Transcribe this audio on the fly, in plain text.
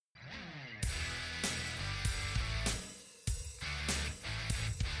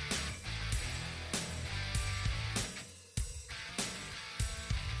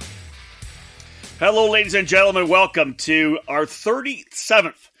Hello, ladies and gentlemen. Welcome to our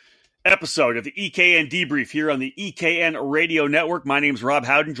 37th episode of the EKN Debrief here on the EKN Radio Network. My name is Rob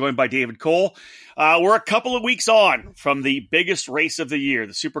Howden, joined by David Cole. We're a couple of weeks on from the biggest race of the year,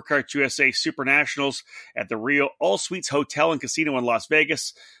 the SuperKarts USA Super Nationals at the Rio All Suites Hotel and Casino in Las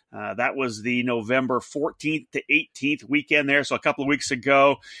Vegas. That was the November 14th to 18th weekend there, so a couple of weeks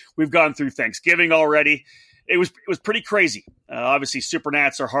ago. We've gone through Thanksgiving already. It was pretty crazy. Obviously,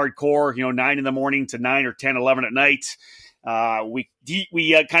 Supernats are hardcore, 9 in the morning to 9 or 10, 11 at night. We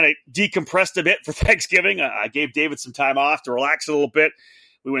kind of decompressed a bit for Thanksgiving. I gave David some time off to relax a little bit.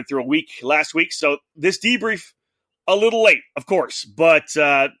 We went through a week last week. So this debrief, a little late, of course, but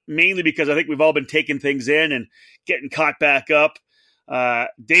mainly because I think we've all been taking things in and getting caught back up.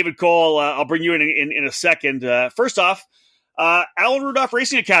 David Cole, I'll bring you in a second. First off, Allen Rudolph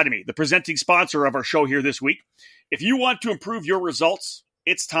Racing Academy, the presenting sponsor of our show here this week. If you want to improve your results,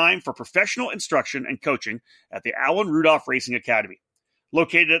 it's time for professional instruction and coaching at the Allen Rudolph Racing Academy.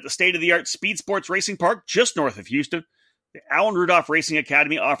 Located at the state-of-the-art Speed Sports Racing Park just north of Houston, the Allen Rudolph Racing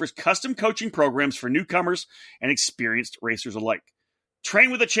Academy offers custom coaching programs for newcomers and experienced racers alike. Train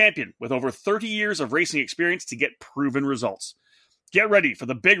with a champion with over 30 years of racing experience to get proven results. Get ready for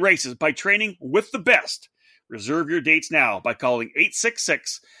the big races by training with the best. Reserve your dates now by calling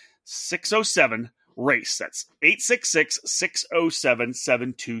 866-607-RACE. That's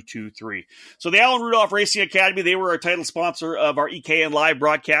 866-607-7223. So the Allen Rudolph Racing Academy, they were our title sponsor of our EKN Live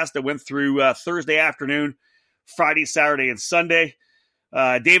broadcast that went through Thursday afternoon, Friday, Saturday, and Sunday.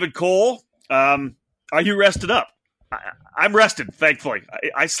 David Cole, are you rested up? I'm rested, thankfully.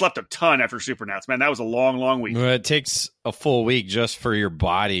 I slept a ton after Supernats, man. That was a long, long week. Well, it takes a full week just for your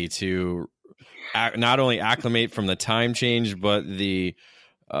body to not only acclimate from the time change, but the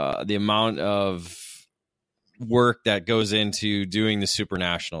amount of work that goes into doing the Super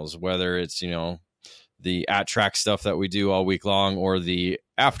Nationals, whether it's, the at-track stuff that we do all week long or the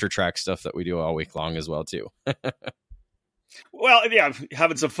after-track stuff that we do all week long as well, too. Well, yeah,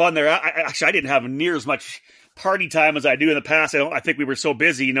 having some fun there. I didn't have near as much party time as I do in the past. I think we were so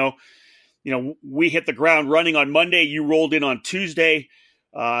busy, we hit the ground running on Monday. You rolled in on Tuesday.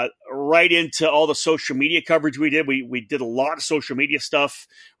 Right into all the social media coverage we did. We did a lot of social media stuff,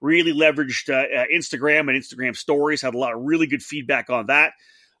 really leveraged Instagram and Instagram stories, had a lot of really good feedback on that.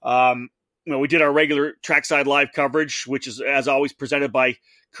 We did our regular Trackside Live coverage, which is, as always, presented by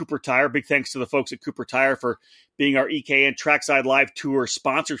Cooper Tire. Big thanks to the folks at Cooper Tire for being our EKN Trackside Live Tour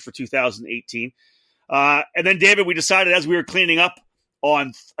sponsors for 2018. And then, David, we decided as we were cleaning up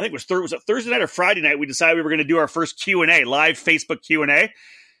on, I think it was Thursday night or Friday night, we decided we were going to do our first Q&A, live Facebook Q&A.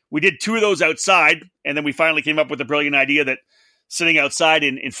 We did 2 of those outside, and then we finally came up with the brilliant idea that sitting outside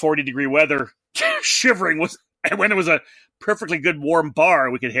in 40-degree weather, shivering, when it was a perfectly good warm bar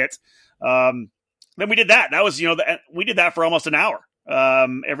we could hit. Then we did that. That was, we did that for almost an hour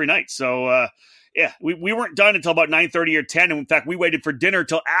every night. So, we weren't done until about 9:30 or 10. And in fact, we waited for dinner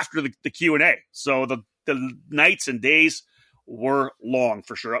till after the Q&A. So the nights and days were long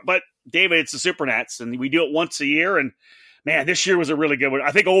for sure. But David, it's the Supernats, and we do it once a year. And man, this year was a really good one.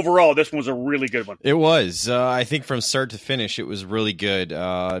 I think overall, this one was a really good one. It was. I think from start to finish, it was really good.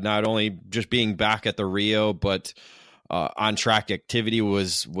 Not only just being back at the Rio, but on-track activity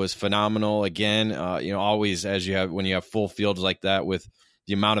was phenomenal. Again, always when you have full fields like that with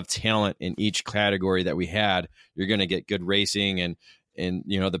the amount of talent in each category that we had, you're going to get good racing. And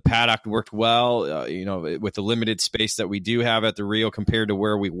the paddock worked well, with the limited space that we do have at the Rio compared to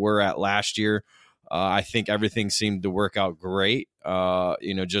where we were at last year. I think everything seemed to work out great.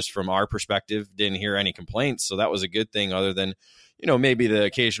 Just from our perspective, didn't hear any complaints. So that was a good thing, other than, maybe the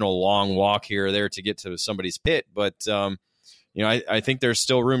occasional long walk here or there to get to somebody's pit. But, I think there's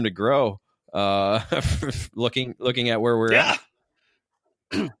still room to grow, looking at where we're at.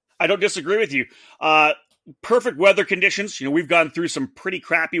 I don't disagree with you. Perfect weather conditions. We've gone through some pretty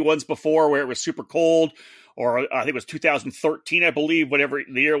crappy ones before where it was super cold, or I think it was 2013, I believe, whatever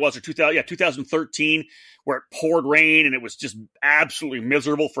the year was, or 2013, where it poured rain and it was just absolutely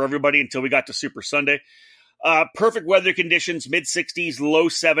miserable for everybody until we got to Super Sunday. Perfect weather conditions, mid-60s, low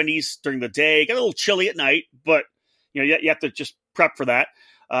 70s during the day. Got a little chilly at night, but you have to just prep for that.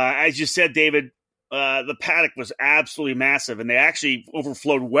 As you said, David, the paddock was absolutely massive, and they actually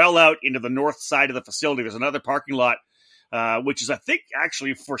overflowed well out into the north side of the facility. There's another parking lot, which is, I think,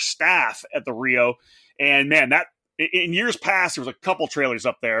 actually for staff at the Rio. And man, that in years past, there was a couple trailers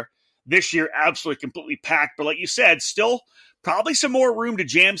up there. This year, absolutely completely packed. But like you said, still probably some more room to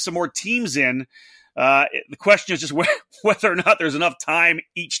jam some more teams in. The question is just whether or not there's enough time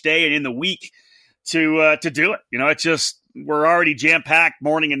each day and in the week to do it. It's just, we're already jam packed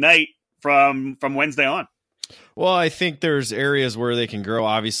morning and night from Wednesday on. Well, I think there's areas where they can grow.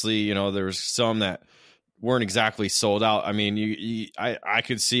 Obviously, there's some that weren't exactly sold out. I mean, I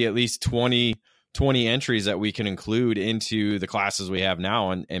could see at least 20 entries that we can include into the classes we have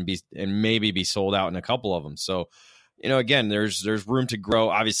now and maybe be sold out in a couple of them. So, again, there's room to grow.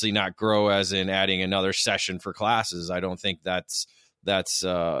 Obviously, not grow as in adding another session for classes. I don't think that's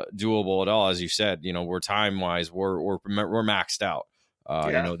doable at all. As you said, we're time wise, we're maxed out.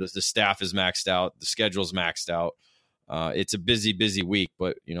 The staff is maxed out, the schedule's maxed out. It's a busy week,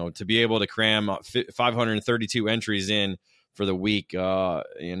 but to be able to cram 532 entries in for the week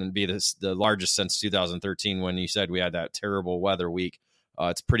and be the largest since 2013, when you said we had that terrible weather week,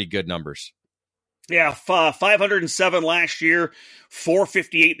 it's pretty good numbers. Yeah, 507 last year,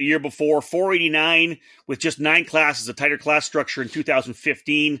 458 the year before, 489 with just 9 classes, a tighter class structure in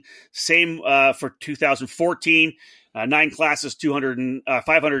 2015. Same for 2014, 9 classes,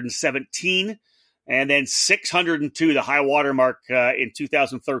 517, and then 602, the high water mark in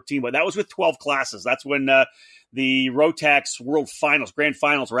 2013. But that was with 12 classes. That's when the Rotax World Finals, Grand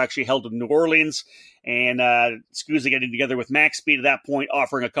Finals, were actually held in New Orleans. And SCUSA getting together with Max Speed at that point,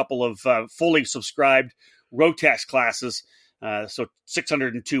 offering a couple of fully subscribed Rotax classes. So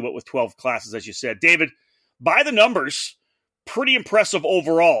 602, but with 12 classes, as you said. David, by the numbers, pretty impressive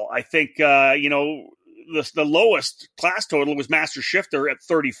overall. I think, the lowest class total was Master Shifter at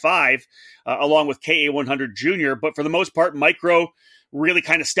 35, along with KA100 Junior. But for the most part, Micro really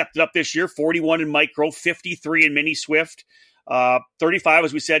kind of stepped it up this year. 41 in Micro, 53 in Mini Swift. 35,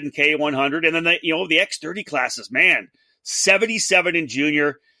 as we said, in K100. And then the X30 classes, man, 77 in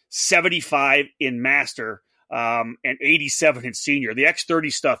junior, 75 in master, and 87 in senior. The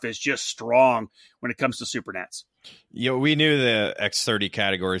X30 stuff is just strong when it comes to Supernats. We knew the X30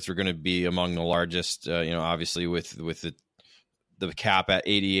 categories were going to be among the largest, obviously with the cap at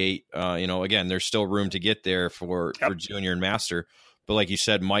 88. Again, there's still room to get there for junior and master. But like you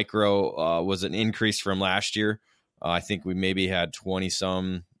said, Micro was an increase from last year. I think we maybe had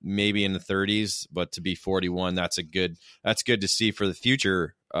 20-some, maybe in the 30s, but to be 41, that's good to see for the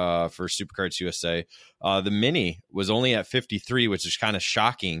future for Supercards USA. The Mini was only at 53, which is kind of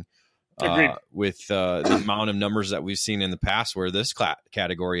shocking with the amount of numbers that we've seen in the past where this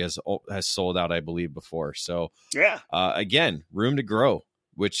category has sold out, I believe, before. So, again, room to grow,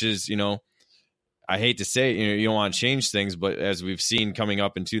 which is, I hate to say, you don't want to change things, but as we've seen coming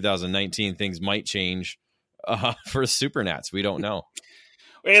up in 2019, things might change. For Supernats, we don't know.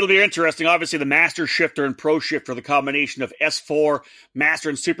 It'll be interesting. Obviously, the Master Shifter and Pro Shifter, the combination of S4, Master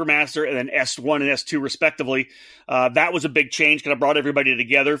and Supermaster, and then S1 and S2 respectively. That was a big change, kind of brought everybody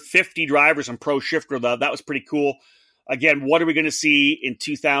together. 50 drivers in Pro Shifter, that was pretty cool. Again, what are we going to see in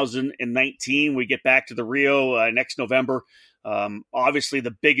 2019? We get back to the Rio next November. Obviously,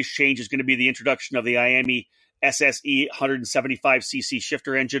 the biggest change is going to be the introduction of the IAME SSE 175cc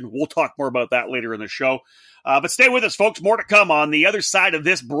shifter engine. We'll talk more about that later in the show. But stay with us, folks. More to come on the other side of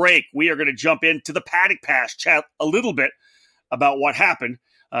this break. We are going to jump into the paddock pass, chat a little bit about what happened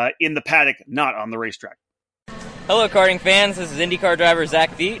in the paddock, not on the racetrack. Hello, karting fans. This is IndyCar driver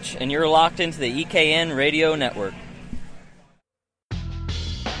Zach Veach, and you're locked into the EKN Radio Network.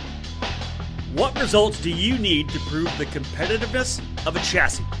 What results do you need to prove the competitiveness of a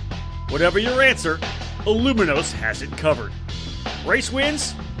chassis? Whatever your answer, Aluminos has it covered. Race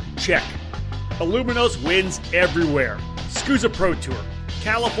wins? Check. Aluminos wins everywhere. SCUSA Pro Tour,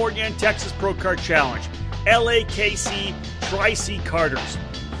 California and Texas Pro Kart Challenge, LAKC Tri-C Karters.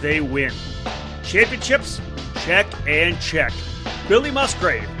 They win. Championships? Check and check. Billy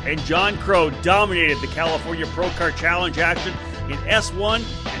Musgrave and John Crow dominated the California Pro Kart Challenge action in S1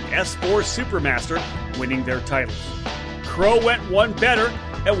 and S4 Supermaster, winning their titles. Crow went one better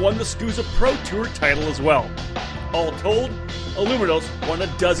and won the SCUSA Pro Tour title as well. All told, Aluminos won a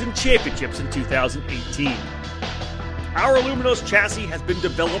dozen championships in 2018. Our Aluminos chassis has been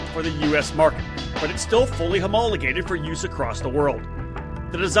developed for the U.S. market, but it's still fully homologated for use across the world.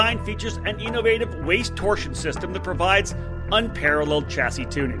 The design features an innovative waist torsion system that provides unparalleled chassis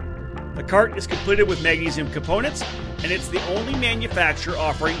tuning. The kart is completed with magnesium components, and it's the only manufacturer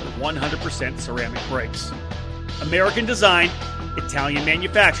offering 100% ceramic brakes. American design, Italian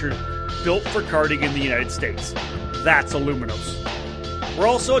manufactured, built for karting in the United States. That's Aluminos. We're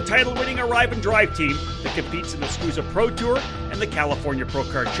also a title-winning Arrive and Drive team that competes in the SCUSA Pro Tour and the California Pro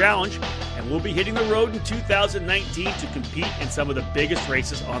Kart Challenge, and we'll be hitting the road in 2019 to compete in some of the biggest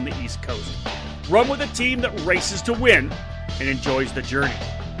races on the East Coast. Run with a team that races to win and enjoys the journey.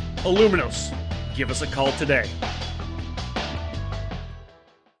 Aluminos. Give us a call today.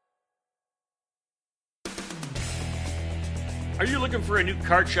 Are you looking for a new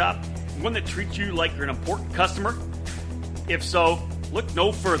kart shop? One that treats you like you're an important customer? If so, look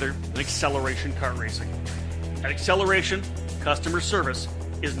no further than Acceleration Kart Racing. At Acceleration, customer service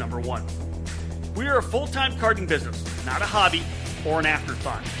is number one. We are a full-time karting business, not a hobby or an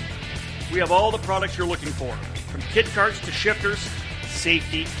afterthought. We have all the products you're looking for, from kit carts to shifters,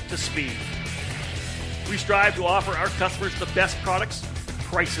 safety to speed. We strive to offer our customers the best products,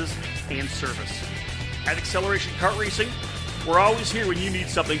 prices, and service. At Acceleration Kart Racing, we're always here when you need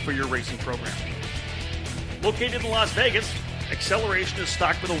something for your racing program. Located in Las Vegas, Acceleration is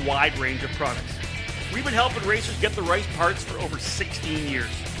stocked with a wide range of products. We've been helping racers get the right parts for over 16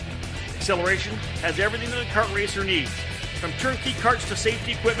 years. Acceleration has everything that a kart racer needs, from turnkey carts to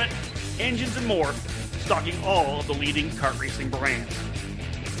safety equipment, engines, and more, stocking all of the leading kart racing brands.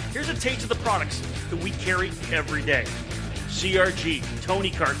 Here's a taste of the products that we carry every day. CRG, Tony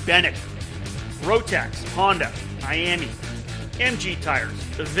Kart, Bennett, Rotax, Honda, Miami, MG Tires,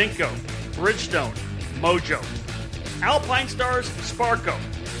 Vinco, Bridgestone, Mojo, Alpine Stars, Sparco,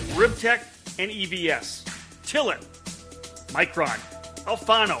 Ribtech, and EVS, Tillett, Micron,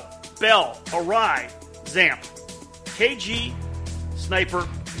 Alfano, Bell, Arai, Zamp, KG, Sniper,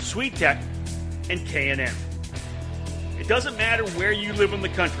 SweetTech, and K&N. It doesn't matter where you live in the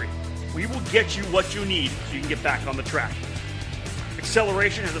country. We will get you what you need so you can get back on the track.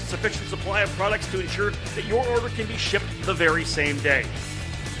 Acceleration has a sufficient supply of products to ensure that your order can be shipped the very same day.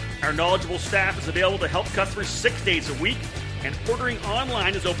 Our knowledgeable staff is available to help customers 6 days a week, and ordering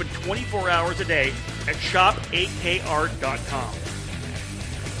online is open 24 hours a day at shopakr.com.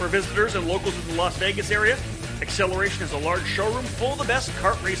 For visitors and locals in the Las Vegas area, Acceleration has a large showroom full of the best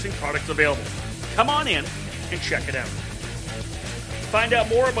kart racing products available. Come on in and check it out. To find out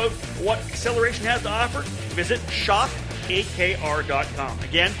more about what Acceleration has to offer, visit shopakr.com.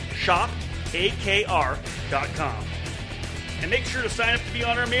 Again, shopakr.com. And make sure to sign up to be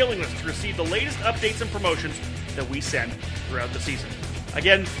on our mailing list to receive the latest updates and promotions that we send throughout the season.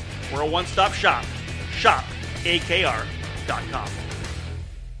 Again, we're a one-stop shop. shopakr.com.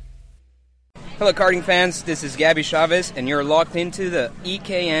 Hello, karting fans. This is Gabby Chavez, and you're locked into the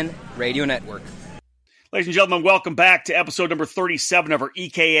EKN Radio Network. Ladies and gentlemen, welcome back to episode number 37 of our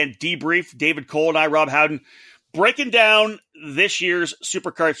EKN Debrief. David Cole and I, Rob Howden, breaking down this year's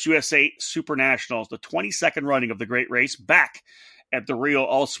SuperKarts USA Super Nationals, the 22nd running of the great race, back at the Rio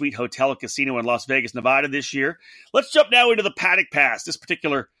All-Suite Hotel and Casino in Las Vegas, Nevada this year. Let's jump now into the Paddock Pass, this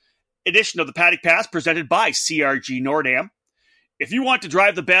particular edition of the Paddock Pass presented by CRG Nordam. If you want to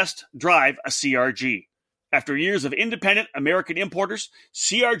drive the best, drive a CRG. After years of independent American importers,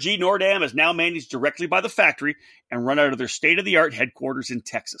 CRG Nordam is now managed directly by the factory and run out of their state-of-the-art headquarters in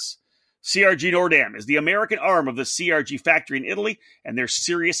Texas. CRG Nordam is the American arm of the CRG factory in Italy, and they're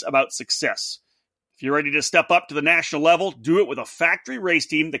serious about success. If you're ready to step up to the national level, do it with a factory race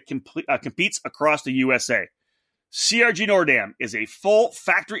team that competes across the USA. CRG Nordam is a full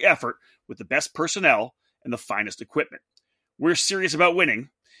factory effort with the best personnel and the finest equipment. We're serious about winning,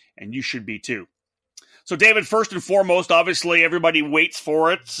 and you should be too. So, David, first and foremost, obviously everybody waits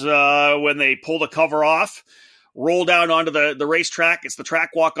for it when they pull the cover off, roll down onto the racetrack. It's the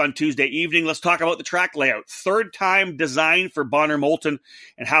track walk on Tuesday evening. Let's talk about the track layout. Third time design for Bonner Moulton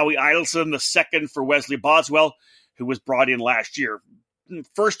and Howie Idelson, the second for Wesley Boswell, who was brought in last year.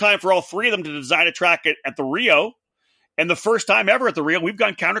 First time for all three of them to design a track at the Rio. And the first time ever at the Rio, we've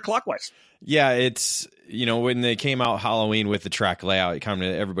gone counterclockwise. Yeah, it's, when they came out Halloween with the track layout,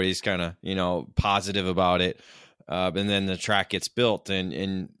 everybody's kind of, positive about it. And then the track gets built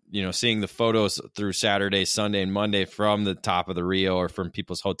and seeing the photos through Saturday, Sunday, and Monday from the top of the Rio or from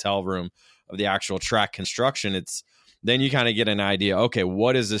people's hotel room of the actual track construction, then you kind of get an idea, okay,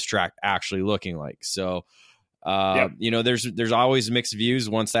 what is this track actually looking like? So, there's always mixed views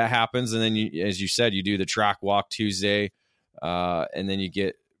once that happens. And then as you said, you do the track walk Tuesday, and then you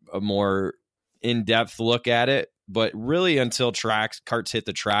get a more in-depth look at it. But really until carts hit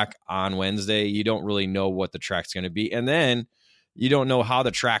the track on Wednesday, you don't really know what the track's going to be. And then you don't know how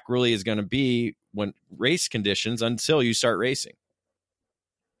the track really is going to be when race conditions until you start racing.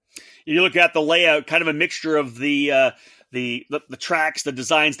 You look at the layout, kind of a mixture of the tracks, the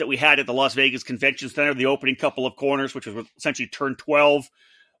designs that we had at the Las Vegas Convention Center, the opening couple of corners, which was essentially turn 12,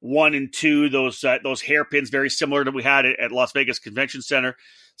 1 and 2, those hairpins, very similar to what we had at Las Vegas Convention Center.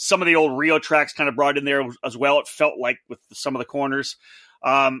 Some of the old Rio tracks kind of brought in there as well, it felt like, with some of the corners.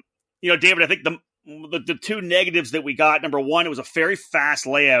 David, I think the two negatives that we got, number one, it was a very fast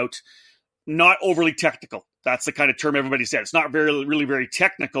layout, not overly technical. That's the kind of term everybody said. It's not really very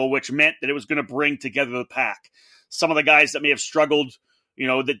technical, which meant that it was going to bring together the pack. Some of the guys that may have struggled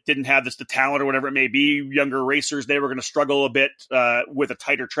that didn't have the talent or whatever it may be, younger racers, they were going to struggle a bit with a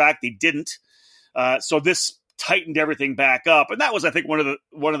tighter track. They didn't. So this tightened everything back up. And that was, I think, one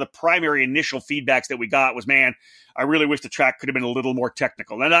of the primary initial feedbacks that we got was, man, I really wish the track could have been a little more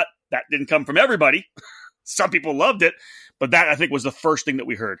technical. Now, that didn't come from everybody. Some people loved it, but that, I think, was the first thing that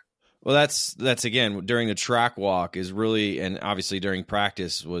we heard. Well, that's again, during the track walk is really, and obviously during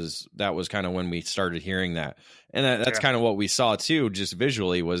practice was kind of when we started hearing that. And that's kind of what we saw too, just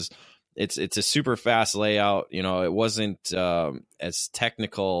visually, was it's a super fast layout. It wasn't as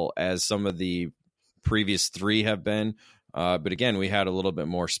technical as some of the previous three have been. But again, we had a little bit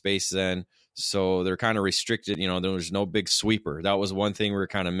more space then. So they're kind of restricted. There was no big sweeper. That was one thing we were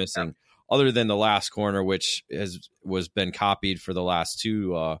kind of missing, other than the last corner, which was been copied for the last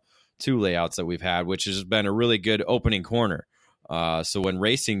two layouts that we've had, which has been a really good opening corner. So when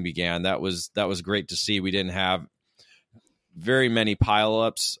racing began, that was great to see. We didn't have very many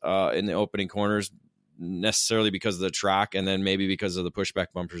pileups in the opening corners, necessarily because of the track, and then maybe because of the pushback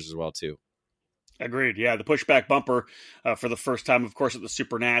bumpers as well too. Agreed. Yeah, the pushback bumper for the first time, of course, at the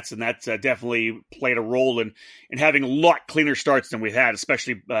Super Nats, and that's definitely played a role in having a lot cleaner starts than we've had,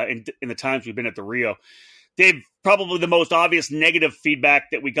 especially in the times we've been at the Rio. Dave, probably the most obvious negative feedback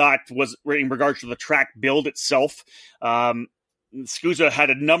that we got was in regards to the track build itself. SCUSA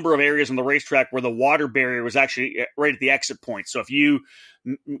had a number of areas on the racetrack where the water barrier was actually right at the exit point. So if you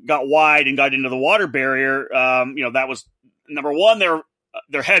got wide and got into the water barrier, that was number one.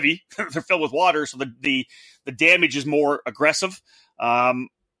 They're heavy, they're filled with water, so the damage is more aggressive.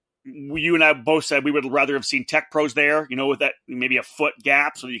 You and I both said we would rather have seen Tech Pros there, with that maybe a foot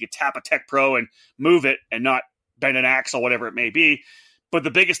gap so that you could tap a Tech Pro and move it and not bend an axle, whatever it may be. But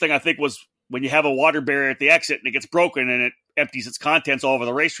the biggest thing I think was when you have a water barrier at the exit and it gets broken and it empties its contents all over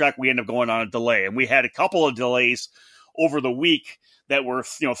the racetrack, we end up going on a delay. And we had a couple of delays over the week that were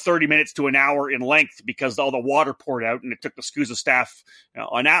 30 minutes to an hour in length because all the water poured out, and it took the SCUSA staff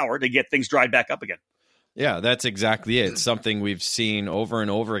an hour to get things dried back up again. Yeah, that's exactly it. It's something we've seen over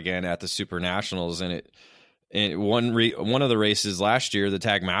and over again at the Super Nationals, and one of the races last year, the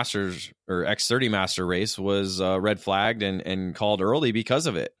Tag Masters or X30 Master race, was red flagged and called early because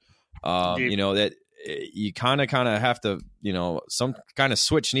of it. That you kind of have to, some kind of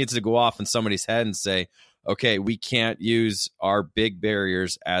switch needs to go off in somebody's head and say, okay, we can't use our big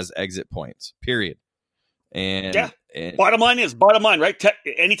barriers as exit points, period. And bottom line, right?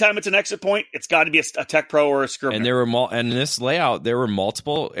 Anytime it's an exit point, it's got to be a Tech Pro or a Scrivener. And in this layout, there were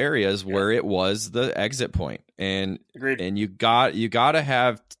multiple areas where it was the exit point. And Agreed. And you got to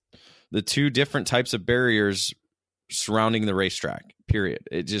have the two different types of barriers surrounding the racetrack, period.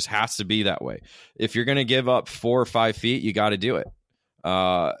 It just has to be that way. If you're going to give up 4 or 5 feet, you got to do it.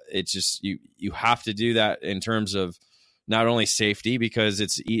 It's just you have to do that in terms of not only safety, because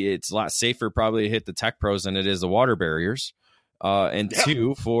it's a lot safer probably to hit the Tech Pros than it is the water barriers, and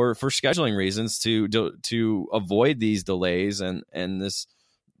two, for scheduling reasons to avoid these delays and this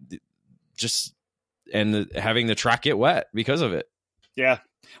just having the track get wet because of it. Yeah.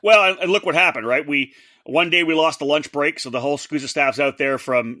 Well, and look what happened, right? One day we lost the lunch break, so the whole SCUSA staff's out there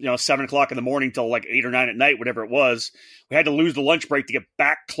from 7:00 in the morning till like 8 or 9 at night, whatever it was. We had to lose the lunch break to get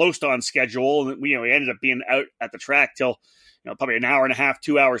back close to on schedule, and we ended up being out at the track till probably an hour and a half,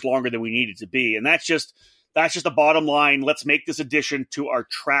 2 hours longer than we needed to be. And that's just the bottom line. Let's make this addition to our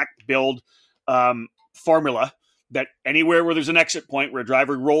track build formula that anywhere where there's an exit point where a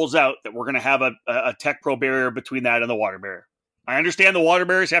driver rolls out, that we're going to have a Tech Pro barrier between that and the water barrier. I understand the water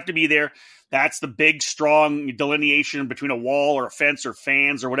barriers have to be there. That's the big, strong delineation between a wall or a fence or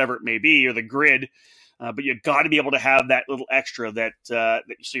fans or whatever it may be, or the grid. But you've got to be able to have that little extra that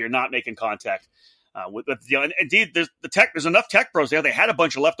so you're not making contact. Indeed, there's enough Tech Pros there. They had a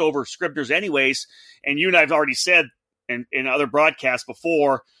bunch of leftover Scribners anyways. And you and I have already said in other broadcasts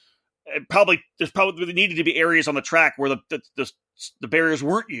before, there's probably needed to be areas on the track where the barriers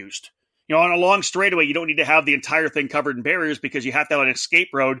weren't used. On a long straightaway, you don't need to have the entire thing covered in barriers because you have to have an escape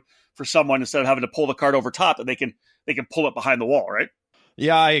road for someone instead of having to pull the cart over top, that they can pull it behind the wall, right?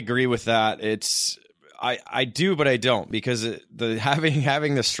 Yeah, I agree with that. I do, but I don't, because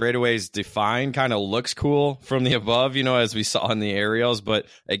having the straightaways defined kind of looks cool from the above, as we saw in the aerials. But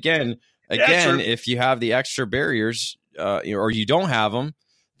again, if you have the extra barriers, or you don't have them,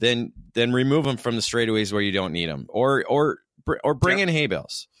 then remove them from the straightaways where you don't need them, or bring in hay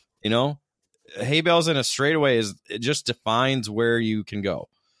bales. Hay bales in a straightaway it just defines where you can go.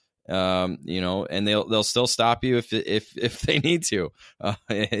 And they'll still stop you if they need to.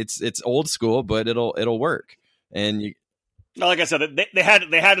 It's old school, but it'll work. And like I said, they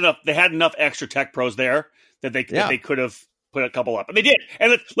had enough extra Tech Pros there that they could have put a couple up. And they did.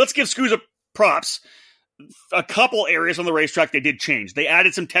 And let's give SCUSA props. A couple areas on the racetrack they did change. They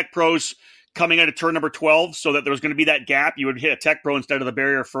added some Tech Pros coming out of turn number 12 so that there was going to be that gap. You would hit a Tech Pro instead of the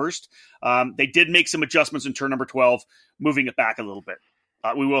barrier first. They did make some adjustments in turn number 12, moving it back a little bit.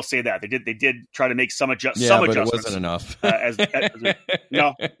 We will say that. They did try to make some adjustments. But it wasn't enough.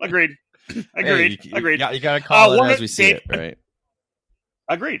 No, agreed. Agreed. You got to call it as we see it, right?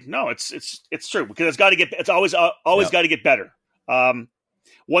 Agreed. No, it's true because it's always got to get better.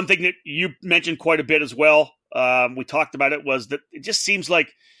 One thing that you mentioned quite a bit as well, we talked about it, was that it just seems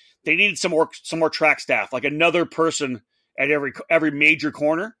like they needed some more track staff, like another person at every major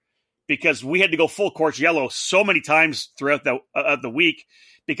corner, because we had to go full course yellow so many times throughout the week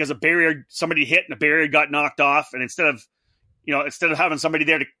because somebody hit and a barrier got knocked off, and instead of having somebody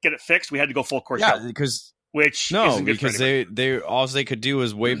there to get it fixed, we had to go full course yellow. Because they all they could do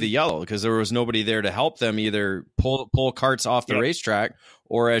was wave the yellow because there was nobody there to help them either pull carts off the racetrack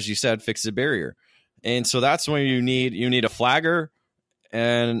or, as you said, fix the barrier. And so that's when you need a flagger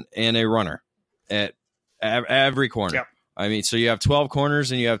and a runner at every corner. Yep. I mean, so you have 12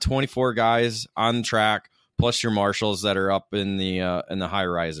 corners and you have 24 guys on the track plus your marshals that are up in the high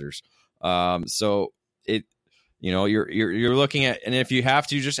risers. So you're looking at, and if you have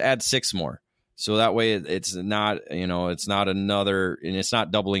to, just add 6 more. So that way it's not another, and it's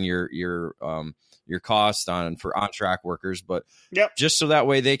not doubling your cost for on-track workers, but just so that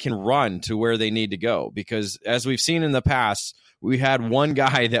way they can run to where they need to go. Because as we've seen in the past, we had one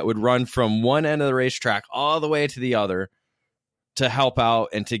guy that would run from one end of the racetrack all the way to the other to help out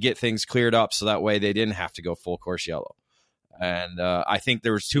and to get things cleared up. So that way they didn't have to go full course yellow. And I think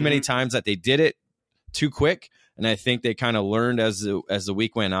there was too many times that they did it too quick. And I think they kind of learned as the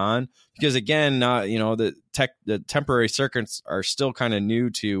week went on, because again, the temporary circuits are still kind of new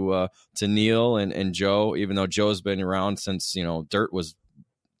to Neil and Joe, even though Joe's been around since dirt was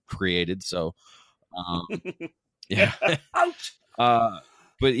created. So, yeah.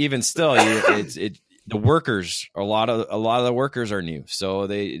 But even still, the workers, a lot of the workers are new, so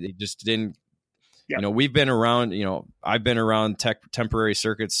they just didn't. We've been around, I've been around temporary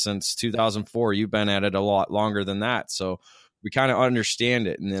circuits since 2004. You've been at it a lot longer than that. So we kind of understand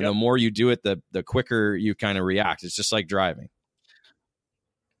it. And then the more you do it, the quicker you kind of react. It's just like driving.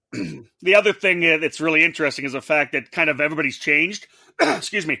 The other thing that's really interesting is the fact that kind of everybody's changed.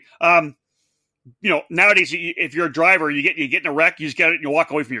 Excuse me. Nowadays, if you're a driver, you get in a wreck, you just get it and you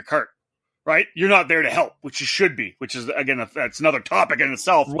walk away from your cart. Right? You're not there to help, which you should be, which is, again, that's another topic in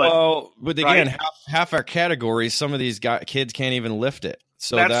itself. But again, half our categories, some of these kids can't even lift it.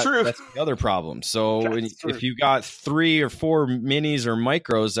 So that's true. That's the other problem. So if you got 3 or 4 minis or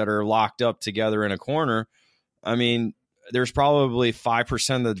micros that are locked up together in a corner, I mean, there's probably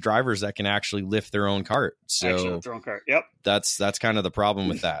 5% of the drivers that can actually lift their own cart. So their own cart. Yep. That's kind of the problem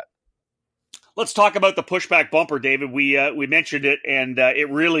with that. Let's talk about the pushback bumper, David. We mentioned it, and it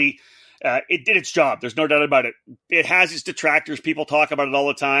really... it did its job. There's no doubt about it. It has its detractors. People talk about it all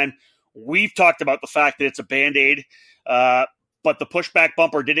the time. We've talked about the fact that it's a Band-Aid, but the pushback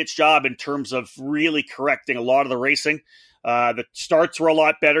bumper did its job in terms of really correcting a lot of the racing. The starts were a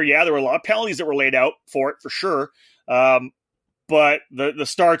lot better. Yeah, there were a lot of penalties that were laid out for it, for sure. But the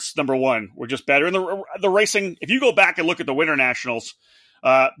starts, number one, were just better. And the racing, if you go back and look at the Winter Nationals,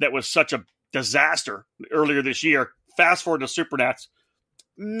 that was such a disaster earlier this year, fast forward to Supernats,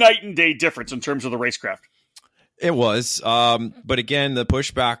 night and day difference in terms of the racecraft. It was. But again, the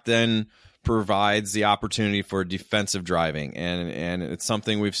pushback then provides the opportunity for defensive driving. And it's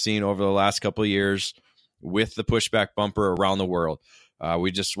something we've seen over the last couple of years with the pushback bumper around the world.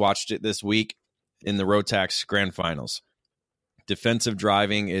 We just watched it this week in the Rotax Grand Finals. Defensive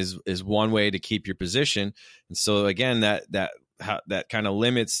driving is one way to keep your position. And so again, that kind of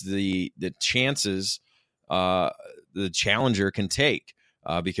limits the chances the challenger can take.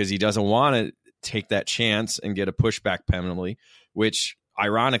 Because he doesn't want to take that chance and get a pushback penalty, which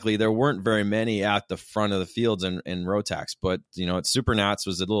ironically there weren't very many at the front of the fields in Rotax. But at Supernats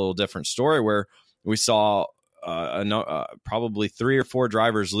was a little different story where we saw probably 3 or 4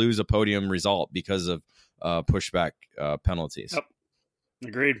 drivers lose a podium result because of pushback penalties. Yep.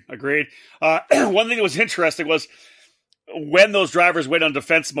 Agreed. One thing that was interesting was when those drivers went on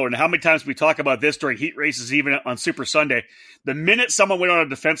defense mode, and how many times we talk about this during heat races, even on Super Sunday, the minute someone went on a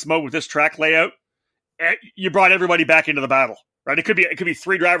defense mode with this track layout, you brought everybody back into the battle, right? It could be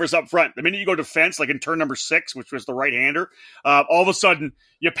 3 drivers up front. The minute you go defense, like in turn number 6, which was the right-hander, all of a sudden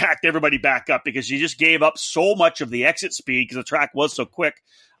you packed everybody back up because you just gave up so much of the exit speed because the track was so quick.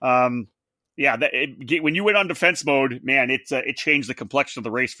 When you went on defense mode, man, it changed the complexion of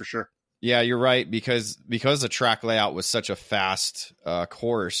the race for sure. Yeah, you're right, because the track layout was such a fast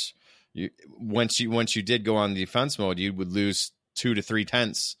course. Once you did go on the defense mode, you would lose 2 to 3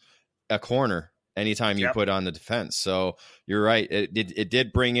 tenths a corner anytime you put on the defense. So you're right. It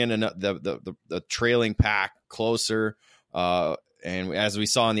did bring in the trailing pack closer. And as we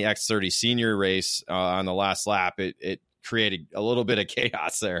saw in the X30 senior race on the last lap, it created a little bit of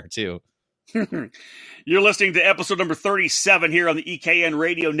chaos there too. You're listening to episode number 37 here on the EKN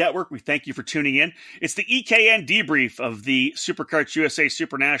Radio Network. We thank you for tuning in. It's the EKN debrief of the SuperKarts USA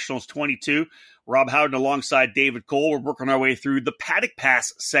Super Nationals 22. Rob Howden alongside David Cole. We're working our way through the Paddock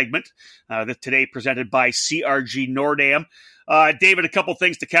Pass segment that today presented by CRG Nordam. David, a couple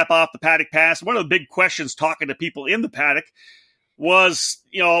things to cap off the Paddock Pass. One of the big questions talking to people in the paddock was,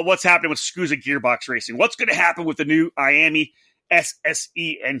 what's happening with SKUSA Gearbox Racing? What's going to happen with the new IAME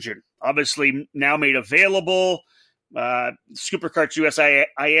SSE engine? Obviously now made available. SuperKarts USA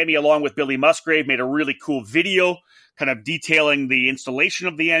IAME, along with Billy Musgrave, made a really cool video kind of detailing the installation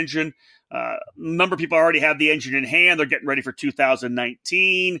of the engine. A number of people already have the engine in hand. They're getting ready for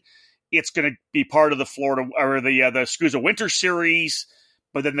 2019. It's going to be part of the Florida or the SKUSA Winter Series.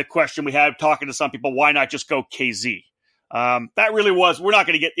 But then the question we had talking to some people, why not just go KZ? That really was, we're not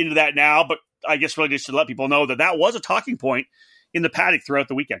going to get into that now, but I guess really just to let people know that was a talking point in the paddock throughout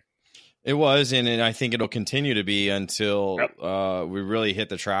the weekend. It was, and I think it'll continue to be until we really hit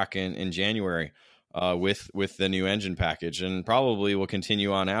the track in January with the new engine package, and probably will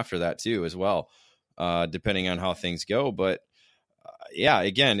continue on after that too as well, depending on how things go. But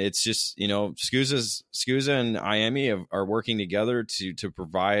again, it's just SKUSA and IAME are working together to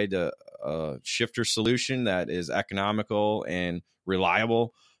provide a shifter solution that is economical and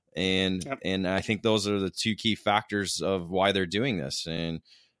reliable, and I think those are the two key factors of why they're doing this. And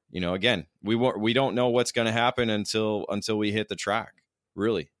again, we don't know what's going to happen until we hit the track,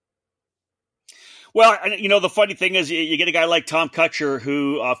 really. Well, the funny thing is you get a guy like Tom Kutcher,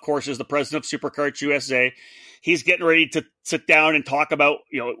 who, of course, is the president of SuperKarts USA. He's getting ready to sit down and talk about,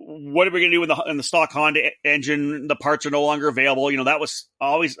 what are we going to do in the stock Honda engine? The parts are no longer available. That was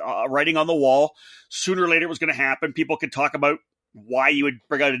always writing on the wall. Sooner or later it was going to happen. People could talk about why you would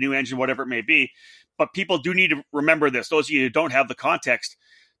bring out a new engine, whatever it may be. But people do need to remember this. Those of you who don't have the context,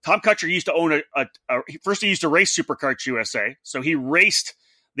 Tom Kutcher used to own he used to race SuperKarts USA. So he raced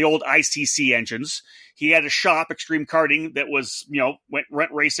the old ICC engines. He had a shop, Extreme Karting, that was,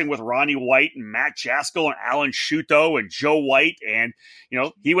 went racing with Ronnie White and Matt Jaskell and Alan Shuto and Joe White. And,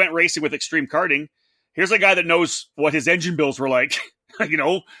 he went racing with Extreme Karting. Here's a guy that knows what his engine bills were like,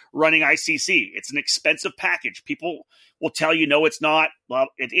 running ICC. It's an expensive package. People will tell you, no, it's not. Well,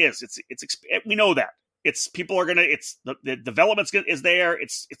 it is. We know that. The development is there.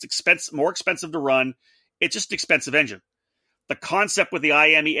 It's expensive, more expensive to run. It's just an expensive engine. The concept with the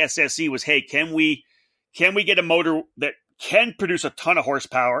IAME SSE was, hey, can we get a motor that can produce a ton of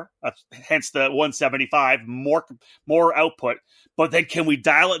horsepower, hence the 175, more output, but then can we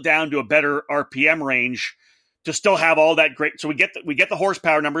dial it down to a better RPM range to still have all that great? So we get the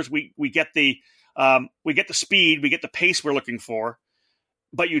horsepower numbers, we get the speed, we get the pace we're looking for,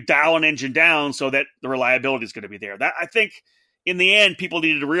 but you dial an engine down so that the reliability is going to be there. That, I think, in the end, people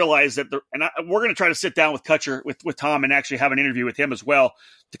needed to realize that, we're going to try to sit down with Kutcher, with Tom, and actually have an interview with him as well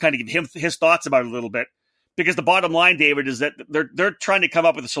to kind of give him his thoughts about it a little bit. Because the bottom line, David, is that they're trying to come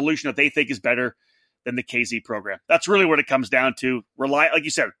up with a solution that they think is better than the KZ program. That's really what it comes down to. Like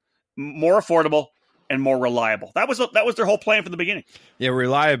you said, more affordable and more reliable. That was their whole plan from the beginning. Yeah,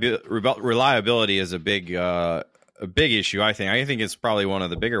 reliability is a big issue. I think it's probably one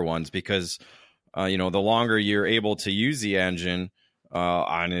of the bigger ones because. The longer you're able to use the engine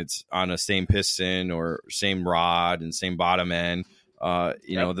on a same piston or same rod and same bottom end,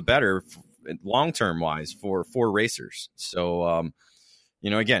 the better long term wise for racers. So,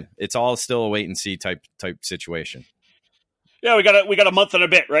 again, it's all still a wait and see type situation. Yeah, we got a month and a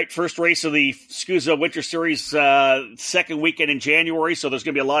bit, right? First race of the SKUSA Winter Series, second weekend in January. So there's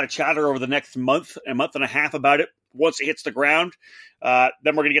going to be a lot of chatter over the next month and a half about it. Once it hits the ground, then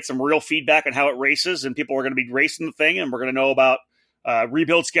we're going to get some real feedback on how it races, and people are going to be racing the thing, and we're going to know about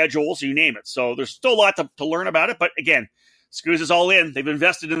rebuild schedules, you name it. So there's still a lot to learn about it. But again, SKUSA's all in. They've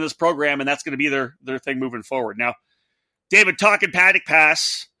invested in this program, and that's going to be their thing moving forward. Now, David, talking Paddock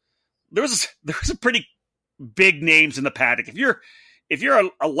Pass, there was a pretty big names in the paddock. If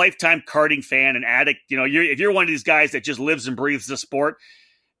you're a lifetime karting fan and addict, if you're one of these guys that just lives and breathes the sport,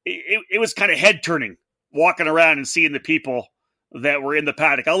 it was kind of head turning walking around and seeing the people that were in the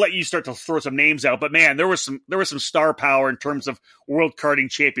paddock. I'll let you start to throw some names out, but man, there was some star power in terms of world karting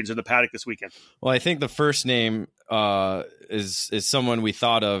champions in the paddock this weekend. Well, I think the first name is someone we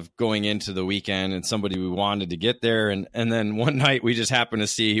thought of going into the weekend and somebody we wanted to get there. And then one night we just happened to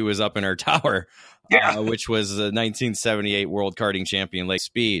see he was up in our tower, which was the 1978 World Karting Champion Lake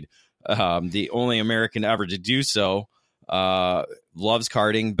Speed, the only American ever to do so. Loves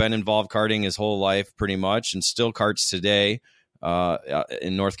karting, been involved karting his whole life pretty much, and still karts today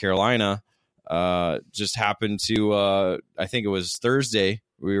in North Carolina. Just happened to, I think it was Thursday,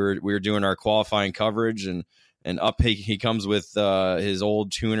 we were doing our qualifying coverage, and up he comes with his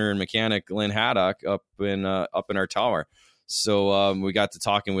old tuner and mechanic Lynn Haddock up in our tower. So we got to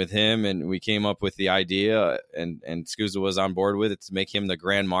talking with him, and we came up with the idea, and SKUSA was on board with it, to make him the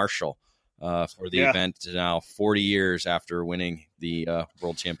Grand Marshal for the event now 40 years after winning the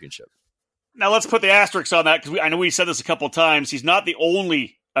World Championship. Now let's put the asterisk on that, because I know we said this a couple of times. He's not the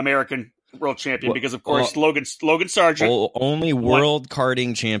only American world champion, because of course Logan Sargent, only world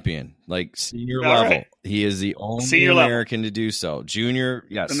karting champion, like senior level. Right. He is the only senior American to do so. Junior,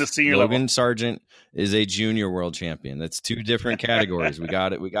 yes. In the senior Logan level. Sargent is a junior world champion. That's two different categories. We got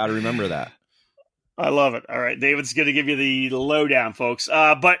to remember that. I love it. All right, David's going to give you the lowdown, folks.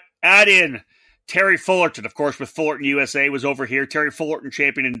 But add in Terry Fullerton, of course, with Fullerton USA was over here. Terry Fullerton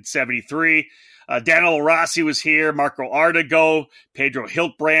champion in '73. Daniel Rossi was here. Marco Ardigo, Pedro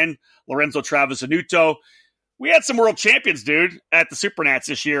Hiltbrand, Lorenzo Travasanuto. We had some world champions, dude, at the Supernats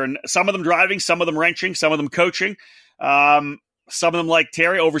this year, and some of them driving, some of them wrenching, some of them coaching. Some of them, like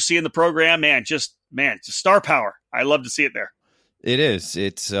Terry, overseeing the program. Just star power. I love to see it there. It is.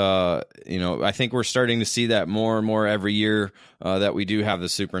 It's, I think we're starting to see that more and more every year that we do have the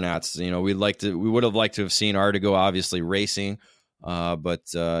Supernats. We would have liked to have seen Ardigo obviously racing, but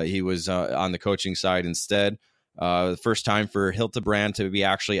he was on the coaching side instead. The first time for Hildebrand to be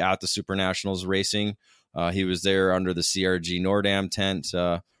actually at the Super Nationals racing. He was there under the CRG Nordam tent,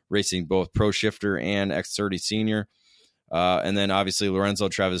 racing both Pro Shifter and X30 Senior. And then obviously Lorenzo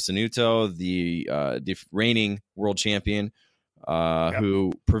Travasanuto, the reigning world champion,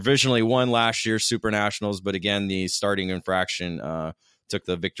 who provisionally won last year's Super Nationals, but again, the starting infraction took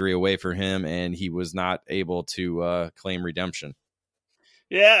the victory away for him, and he was not able to claim redemption.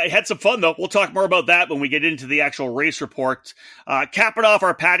 Yeah, it had some fun, though. We'll talk more about that when we get into the actual race report. Capping off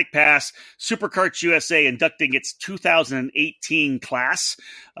our Paddock Pass, Superkarts USA inducting its 2018 class.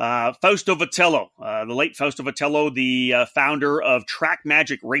 Fausto Vitello, the late Fausto Vitello, the founder of Track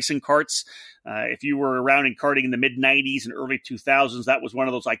Magic Racing Karts. If you were around in karting in the mid-'90s and early 2000s, that was one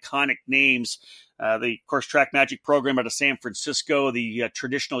of those iconic names. The, of course, Track Magic program out of San Francisco, the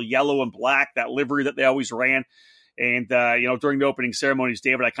traditional yellow and black, that livery that they always ran. And, during the opening ceremonies,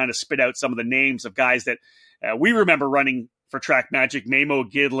 David, I kind of spit out some of the names of guys that we remember running for Track Magic.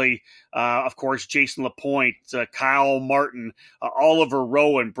 Mamo Gidley, of course, Jason Lapointe, Kyle Martin, Oliver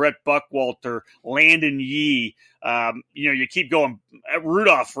Rowan, Brett Buckwalter, Landon Yee. You keep going.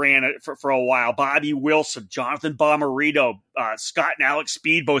 Rudolph ran it for a while. Bobby Wilson, Jonathan Bomarito, Scott and Alex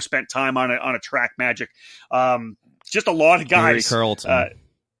Speedboat spent time on a Track Magic. Just a lot of guys. Gary Carlton.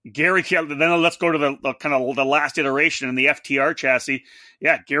 Gary, then let's go to the kind of the last iteration in the FTR chassis.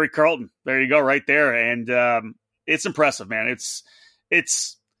 Yeah, Gary Carlton. There you go, right there. And it's impressive, man. I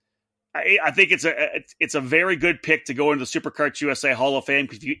think it's a very good pick to go into the Superkarts USA Hall of Fame,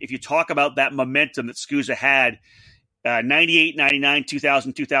 because if you talk about that momentum that SKUSA had, 98, 99,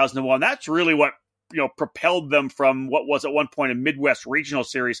 2000, 2001, that's really what propelled them from what was at one point a Midwest Regional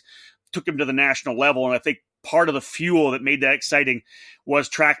Series, took them to the national level, and I think part of the fuel that made that exciting was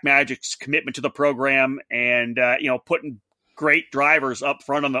Track Magic's commitment to the program and, putting great drivers up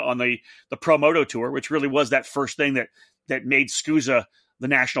front on the Pro Moto Tour, which really was that first thing that made SKUSA the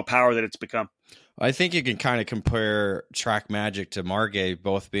national power that it's become. I think you can kind of compare Track Magic to Margay,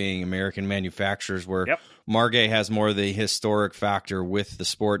 both being American manufacturers, where Margay has more of the historic factor with the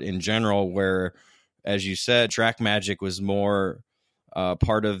sport in general, where, as you said, Track Magic was more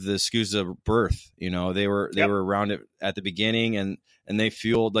part of the SKUSA birth. They were around it at the beginning, and they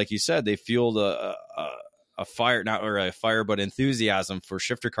fueled, like you said, a fire, but enthusiasm for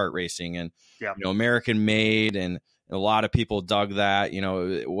shifter kart racing, and American made, and a lot of people dug that.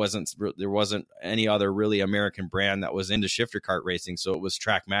 There wasn't any other really American brand that was into shifter kart racing, so it was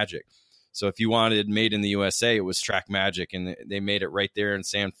Track Magic. So if you wanted made in the USA, it was Track Magic, and they made it right there in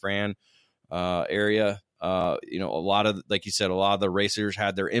San Fran area. A lot of, like you said, a lot of the racers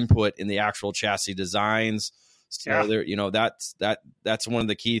had their input in the actual chassis designs. So that's one of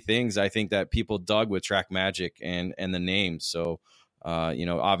the key things I think that people dug with Track Magic and the name. So,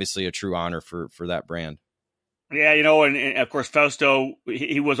 obviously a true honor for that brand. Yeah, and of course, Fausto,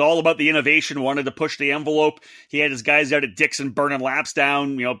 he was all about the innovation, wanted to push the envelope. He had his guys out at Dixon burning laps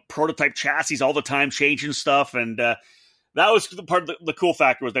down, prototype chassis all the time, changing stuff. And that was the part of the cool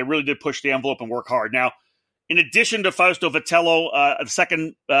factor was they really did push the envelope and work hard. Now, in addition to Fausto Vitello, the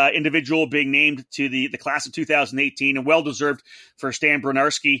second individual being named to the class of 2018, and well-deserved for Stan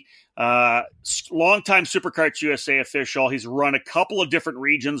Bronarski, longtime Superkarts USA official. He's run a couple of different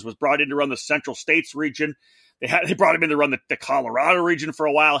regions, was brought in to run the Central States region. They brought him in to run the Colorado region for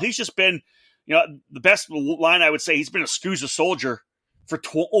a while. He's just been, the best line I would say, he's been a SCUSA soldier for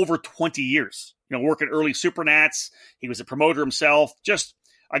over 20 years. Working early Supernats. He was a promoter himself. Just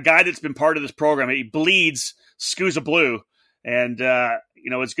a guy that's been part of this program. He bleeds SCUSA blue. And,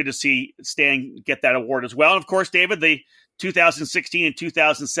 it's good to see Stan get that award as well. And, of course, David, the 2016 and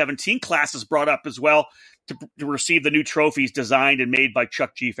 2017 classes brought up as well to receive the new trophies designed and made by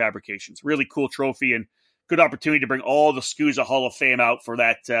Chuck G Fabrications. Really cool trophy and good opportunity to bring all the SCUSA Hall of Fame out for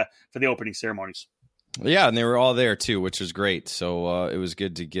that for the opening ceremonies. Yeah, and they were all there too, which was great. So it was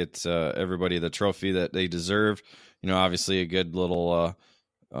good to get everybody the trophy that they deserved. Obviously a good little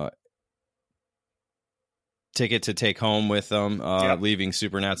ticket to take home with them, leaving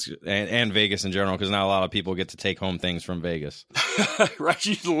Supernats and Vegas in general, because not a lot of people get to take home things from Vegas. Right,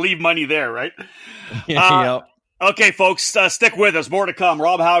 you leave money there, right? Yep. Okay, folks, stick with us. More to come.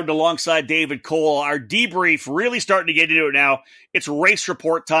 Rob Howden alongside David Cole. Our debrief really starting to get into it now. It's race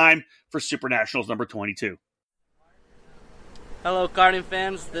report time for Super Nationals number 22. Hello, karting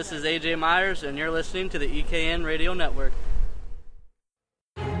fans. This is AJ Myers, and you're listening to the EKN Radio Network.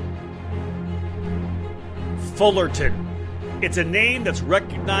 Fullerton. It's a name that's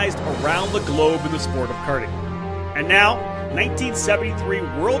recognized around the globe in the sport of karting. And now, 1973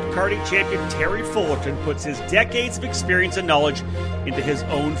 World Karting Champion Terry Fullerton puts his decades of experience and knowledge into his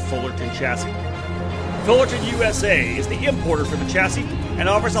own Fullerton chassis. Fullerton USA is the importer for the chassis and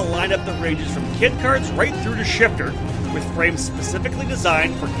offers a lineup that ranges from kid karts right through to shifter, with frames specifically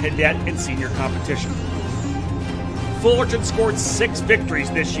designed for cadet and senior competition. Fullerton scored 6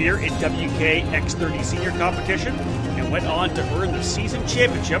 victories this year in WK X30 senior competition and went on to earn the season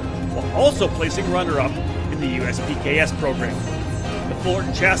championship while also placing runner-up in the USPKS program. The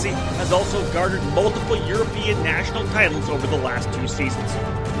Fullerton chassis has also garnered multiple European national titles over the last 2 seasons.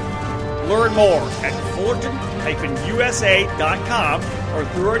 Learn more at fullerton-usa.com or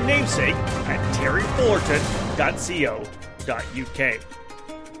through our namesake at terryfullerton.co.uk.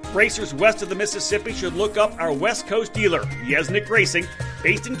 Racers west of the Mississippi should look up our West Coast dealer, Yesnick Racing,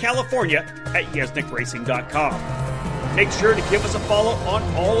 based in California at yesnickracing.com. Make sure to give us a follow on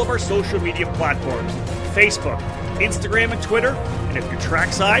all of our social media platforms, Facebook, Instagram, and Twitter. And if you're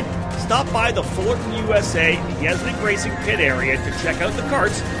trackside, stop by the Fullerton USA Yesnick Racing pit area to check out the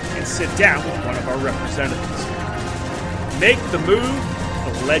karts and sit down with one of our representatives. Make the move,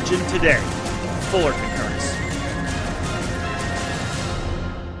 the legend today. Fullerton Karts.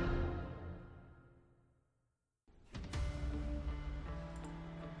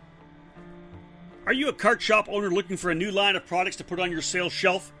 Are you a kart shop owner looking for a new line of products to put on your sales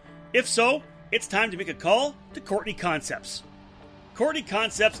shelf? If so, it's time to make a call to Courtney Concepts. Courtney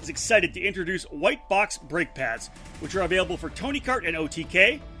Concepts is excited to introduce white box brake pads, which are available for Tony Kart and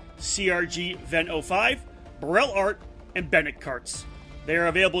OTK, CRG Ven 05, Burrell Art, and Bennett karts. They are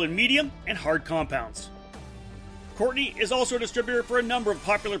available in medium and hard compounds. Courtney is also a distributor for a number of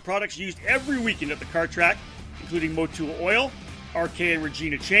popular products used every weekend at the kart track, including Motul Oil, RK and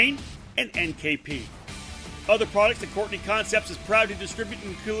Regina Chain, and NKP. Other products that Courtney Concepts is proud to distribute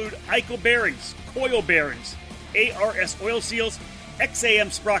include ICO bearings, coil bearings, ARS oil seals,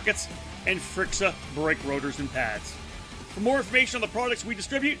 XAM sprockets, and Frixa brake rotors and pads. For more information on the products we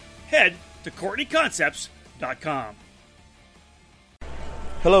distribute, head to CourtneyConcepts.com.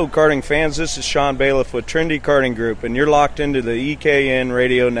 Hello, karting fans. This is Sean Bailiff with Trendy Karting Group, and you're locked into the EKN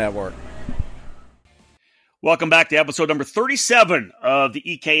Radio Network. Welcome back to episode number 37 of the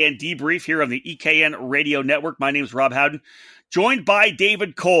EKN Debrief here on the EKN Radio Network. My name is Rob Howden, joined by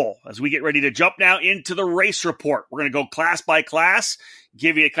David Cole as we get ready to jump now into the race report. We're going to go class by class,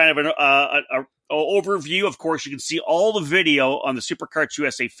 give you kind of an overview. Of course, you can see all the video on the Superkarts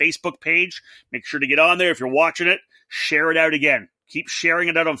USA Facebook page. Make sure to get on there. If you're watching it, share it out again. Keep sharing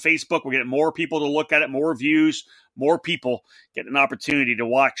it out on Facebook. We're getting more people to look at it, more views, more people get an opportunity to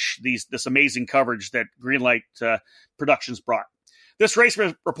watch this amazing coverage that Greenlight Productions brought. This race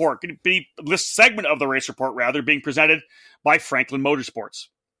report could be this segment of the race report, rather, being presented by Franklin Motorsports.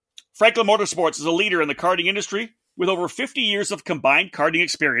 Franklin Motorsports is a leader in the karting industry with over 50 years of combined karting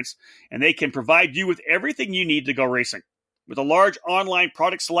experience, and they can provide you with everything you need to go racing. With a large online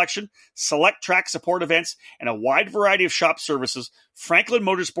product selection, select track support events, and a wide variety of shop services, Franklin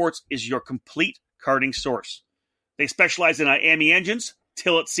Motorsports is your complete karting source. They specialize in IAME engines,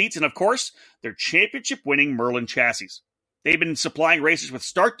 Tillett seats, and of course, their championship-winning Merlin chassis. They've been supplying racers with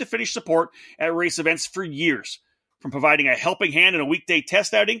start-to-finish support at race events for years, from providing a helping hand in a weekday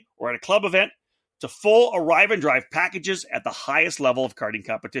test outing or at a club event, to full arrive and drive packages at the highest level of karting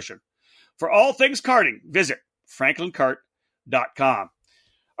competition. For all things karting, visit franklinkart.com.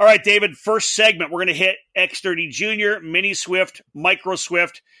 All right, David, first segment, we're going to hit X30 Junior, Mini Swift, Micro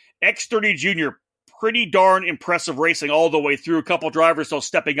Swift. X30 Junior, pretty darn impressive racing all the way through. A couple drivers still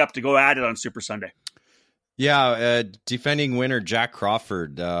stepping up to go at it on Super Sunday. Yeah, defending winner Jack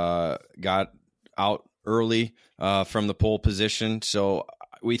Crawford got out early from the pole position. So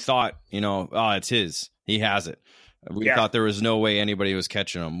we thought, it's his. He has it. We thought there was no way anybody was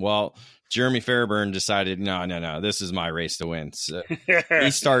catching him. Well, Jeremy Fairburn decided, no, this is my race to win. So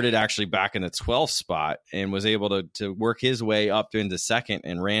he started actually back in the 12th spot and was able to work his way up into second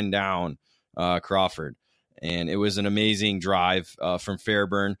and ran down Crawford. And it was an amazing drive from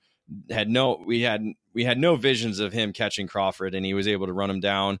Fairburn. We had no visions of him catching Crawford, and he was able to run him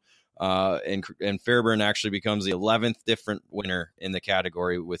down. And Fairburn actually becomes the 11th different winner in the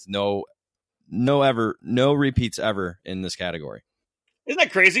category with no repeats ever in this category. Isn't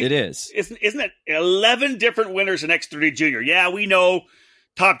that crazy? It is. Isn't it 11 different winners in X30 Junior? Yeah, we know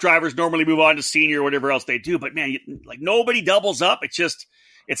top drivers normally move on to senior or whatever else they do, but man, nobody doubles up.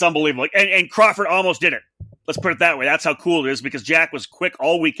 It's unbelievable. And Crawford almost did it. Let's put it that way. That's how cool it is, because Jack was quick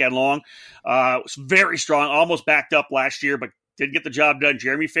all weekend long. Was very strong, almost backed up last year, but did get the job done.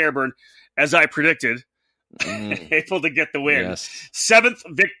 Jeremy Fairburn, as I predicted, able to get the win. Yes. 7th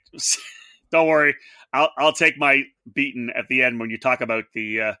victory. Don't worry. I'll take my beating at the end when you talk about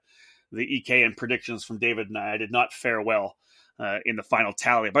the EKN predictions from David and I. I did not fare well in the final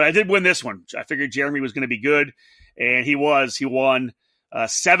tally, but I did win this one. I figured Jeremy was going to be good, and he was. He won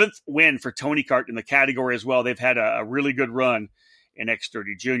 7th win for Tony Kart in the category as well. They've had a really good run in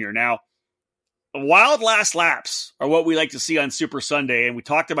X30 Junior. Now, wild last laps are what we like to see on Super Sunday, and we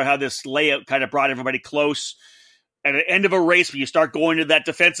talked about how this layout kind of brought everybody close. At the end of a race, when you start going into that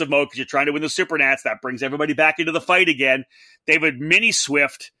defensive mode because you're trying to win the Super Nats, that brings everybody back into the fight again. David, Mini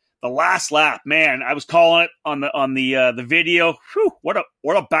Swift, the last lap, man, I was calling it on the video. Whew, what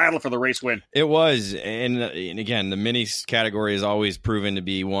a battle for the race win. It was, and again, the mini category has always proven to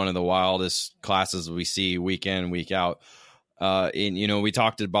be one of the wildest classes we see week in, week out. And we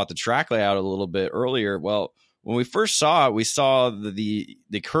talked about the track layout a little bit earlier. Well, when we first saw it, we saw the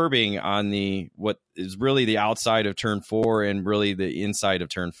curbing on what is really the outside of turn 4 and really the inside of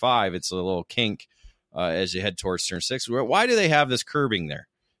turn 5. It's a little kink as you head towards turn 6. Why do they have this curbing there?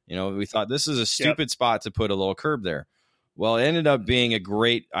 We thought this is a stupid spot to put a little curb there. Well, it ended up being a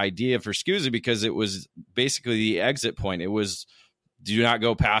great idea for SCUSA because it was basically the exit point. It was, do not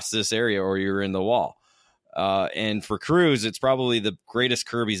go past this area or you're in the wall. And for Cruz, it's probably the greatest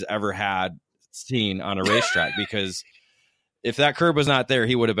curb he's ever seen on a racetrack because if that curb was not there,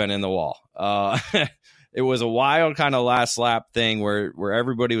 he would have been in the wall. It was a wild kind of last lap thing where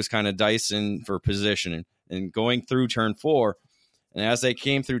everybody was kind of dicing for position and going through turn 4. And as they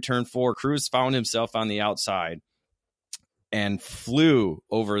came through turn 4, Cruz found himself on the outside and flew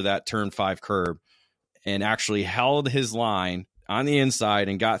over that turn 5 curb and actually held his line on the inside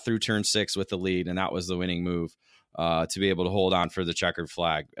and got through turn 6 with the lead. And that was the winning move to be able to hold on for the checkered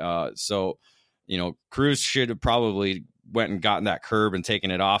flag. So Cruz should have probably went and gotten that curb and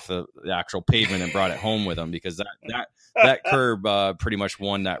taken it off the actual pavement and brought it home with him because that curb pretty much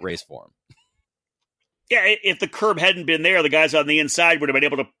won that race for him. Yeah, if the curb hadn't been there, the guys on the inside would have been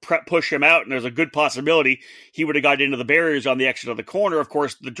able to push him out, and there's a good possibility he would have got into the barriers on the exit of the corner. Of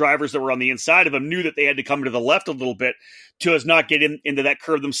course, the drivers that were on the inside of him knew that they had to come to the left a little bit to not get into that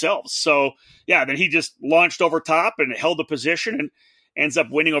curve themselves. So, yeah, then he just launched over top and held the position and ends up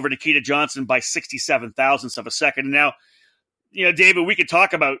winning over Nikita Johnson by 67 thousandths of a second. And now, David, we could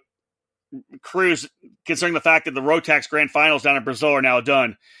talk about Cruz considering the fact that the Rotax Grand Finals down in Brazil are now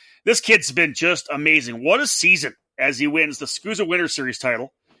done. This kid's been just amazing. What a season as he wins the SCUSA Winter Series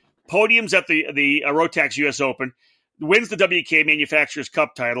title, podiums at the Rotax US Open, wins the WK Manufacturers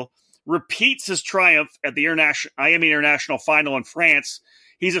Cup title, repeats his triumph at the IAME International Final in France.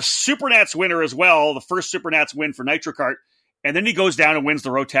 He's a Supernats winner as well, the first Supernats win for NitroKart, and then he goes down and wins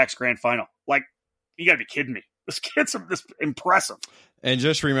the Rotax Grand Final. Like, you got to be kidding me. This kid's this impressive. And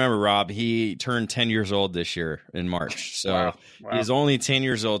just remember, Rob, he turned 10 years old this year in March. So wow. He's only 10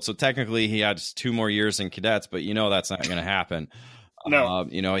 years old. So technically he had 2 more years in cadets, but that's not going to happen. No.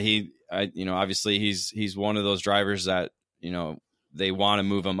 Obviously he's one of those drivers that, they want to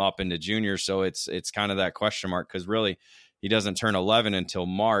move him up into junior. So it's kind of that question mark, because really he doesn't turn 11 until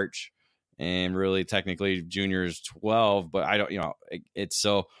March, and really technically junior is 12, but I don't, it's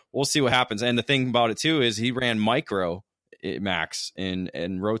so we'll see what happens. And the thing about it too is he ran micro max in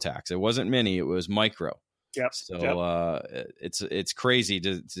Rotax. It wasn't mini, it was micro. Yep. So it's crazy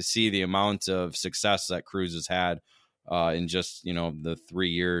to see the amount of success that Cruz has had in just, the 4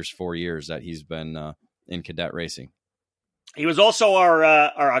 years that he's been in cadet racing. He was also our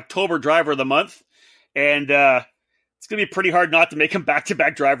October driver of the month, and it's going to be pretty hard not to make him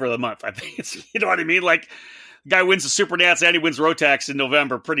back-to-back driver of the month. I think it's, you know what I mean? Like, guy wins the Super Nats and he wins Rotax in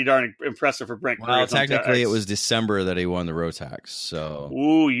November. Pretty darn impressive for Brent. Well, technically it was December that he won the Rotax. So,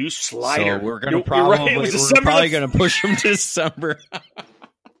 ooh, you slider! So we're going to probably going to push him to December.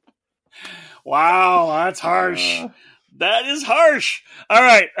 Wow, that's harsh. That is harsh. All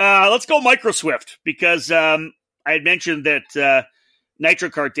right, let's go Micro Swift, because I had mentioned that Nitro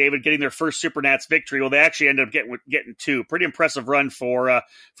Kart, David, getting their first Super Nats victory. Well, they actually ended up getting two. Pretty impressive run for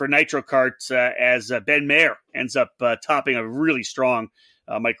Nitro Kart as Ben Mayer ends up topping a really strong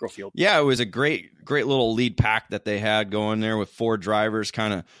micro field. Yeah, it was a great little lead pack that they had going there with 4 drivers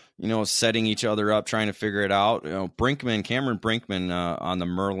kind of, setting each other up, trying to figure it out. Cameron Brinkman on the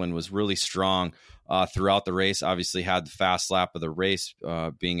Merlin was really strong throughout the race. Obviously had the fast lap of the race,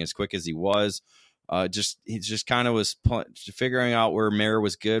 being as quick as he was. He just kind of was figuring out where Mayer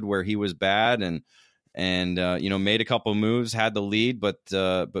was good, where he was bad, and made a couple of moves, had the lead, but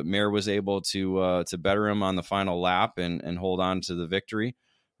Mayer was able to better him on the final lap and hold on to the victory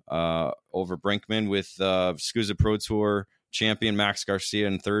over Brinkman, with SCUSA Pro Tour champion Max Garcia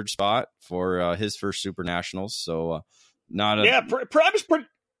in third spot for his first Super Nationals. So I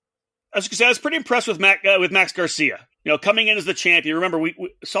was pretty impressed with Max Garcia. Coming in as the champion. Remember, we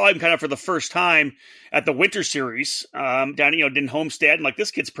saw him kind of for the first time at the Winter Series down, in Homestead, and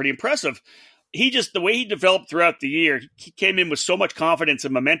this kid's pretty impressive. The way he developed throughout the year, he came in with so much confidence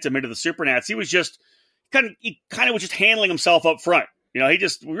and momentum into the Super Nats. He was just kind of was just handling himself up front. He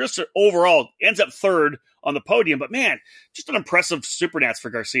just overall ends up third on the podium, but man, just an impressive Super Nats for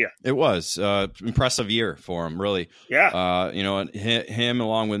Garcia. It was impressive year for him, really. Yeah. Him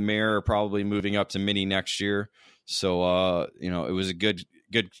along with Mayer are probably moving up to mini next year. So, it was a good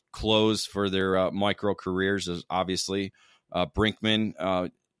close for their micro careers, obviously.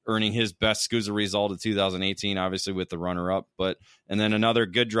 Brinkman earning his best SCUSA result of 2018, obviously with the runner-up. And then another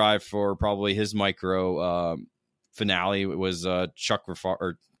good drive for probably his micro finale was Caleb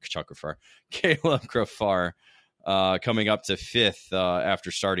Grafar coming up to 5th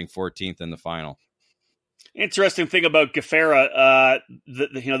after starting 14th in the final. Interesting thing about Gafara,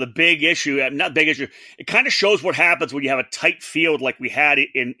 the big issue, not big issue, it kind of shows what happens when you have a tight field like we had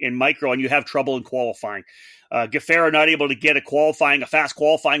in micro and you have trouble in qualifying. Gafara not able to get a fast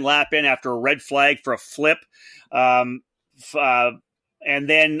qualifying lap in after a red flag for a flip. And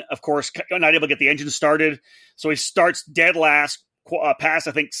then, of course, not able to get the engine started. So he starts dead last, past,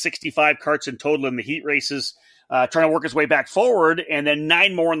 I think, 65 karts in total in the heat races, trying to work his way back forward, and then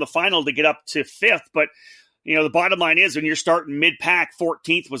 9 more in the final to get up to 5th. But the bottom line is when you're starting mid-pack,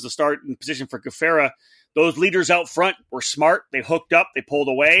 14th was the starting position for Gafara. Those leaders out front were smart. They hooked up, they pulled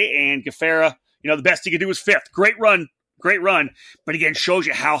away, and Gafara, the best he could do was 5th. Great run. But again, shows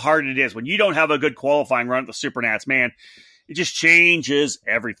you how hard it is. When you don't have a good qualifying run at the Super Nats, man, it just changes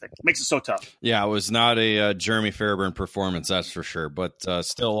everything. It makes it so tough. Yeah, it was not a Jeremy Fairburn performance, that's for sure. But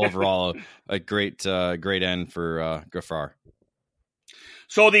still, overall, a great end for Gafar.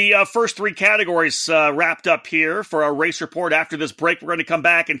 So the first 3 categories wrapped up here for our race report. After this break, we're going to come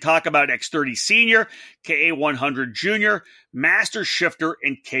back and talk about X30 Senior, KA100 Junior, Master Shifter,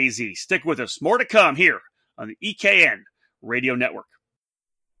 and KZ. Stick with us. More to come here on the EKN Radio Network.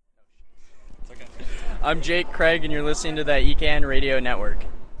 I'm Jake Craig, and you're listening to the EKN Radio Network.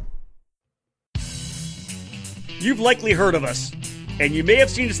 You've likely heard of us, and you may have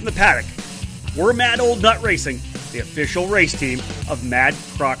seen us in the paddock. We're Mad Old Nut Racing, the official race team of Mad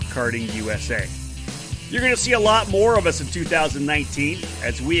Croc Karting USA. You're going to see a lot more of us in 2019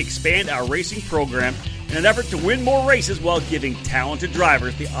 as we expand our racing program in an effort to win more races while giving talented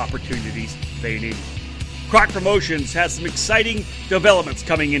drivers the opportunities they need. Croc Promotions has some exciting developments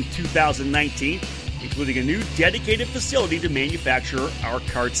coming in 2019, including a new dedicated facility to manufacture our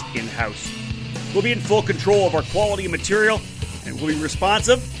karts in-house. We'll be in full control of our quality and material, and we'll be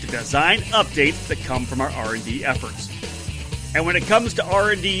responsive to design updates that come from our R&D efforts. And when it comes to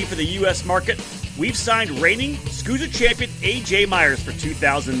R&D for the U.S. market, we've signed reigning SCUSA champion AJ Myers for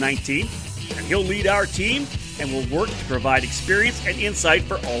 2019, and he'll lead our team and will work to provide experience and insight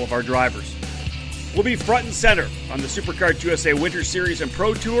for all of our drivers. We'll be front and center on the SuperKarts USA Winter Series and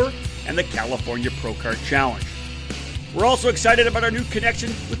Pro Tour and the California Pro Kart Challenge. We're also excited about our new connection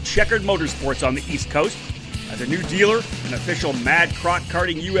with Checkered Motorsports on the East Coast. As a new dealer and official Mad Croc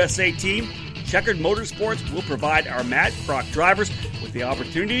Karting USA team, Checkered Motorsports will provide our Mad Croc drivers with the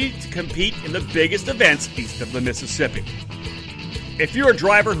opportunity to compete in the biggest events east of the Mississippi. If you're a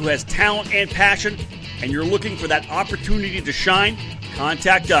driver who has talent and passion, and you're looking for that opportunity to shine,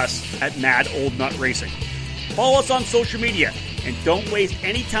 contact us at Mad Old Nut Racing. Follow us on social media, and don't waste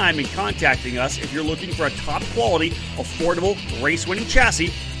any time in contacting us if you're looking for a top-quality, affordable, race-winning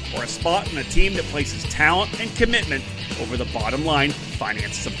chassis or a spot in a team that places talent and commitment over the bottom-line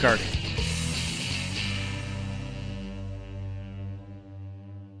finances of karting.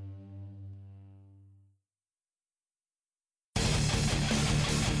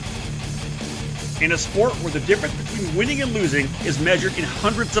 In a sport where the difference between winning and losing is measured in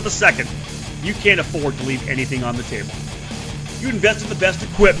hundredths of a second, you can't afford to leave anything on the table. You invest in the best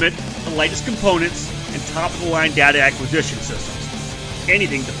equipment, the latest components, and top-of-the-line data acquisition systems.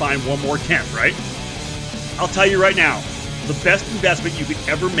 Anything to find one more tenth, right? I'll tell you right now, the best investment you could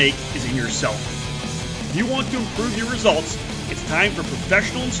ever make is in yourself. If you want to improve your results, it's time for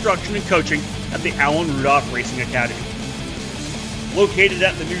professional instruction and coaching at the Alan Rudolph Racing Academy. Located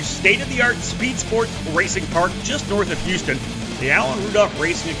at the new state-of-the-art Speed Sports Racing Park just north of Houston, the Alan Rudolph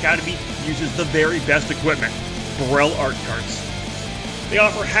Racing Academy uses the very best equipment, Burrell Art Karts. They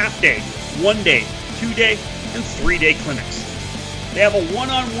offer half-day, one-day, two-day, and three-day clinics. They have a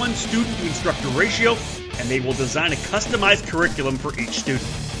one-on-one student-to-instructor ratio, and they will design a customized curriculum for each student.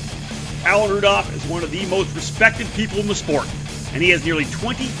 Alan Rudolph is one of the most respected people in the sport, and he has nearly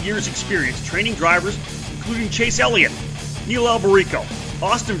 20 years' experience training drivers, including Chase Elliott, Neil Alberico,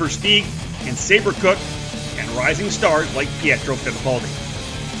 Austin Versteeg, and Sabre Cook, and rising stars like Pietro Fittipaldi.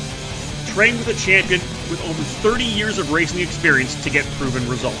 Train with a champion with over 30 years of racing experience to get proven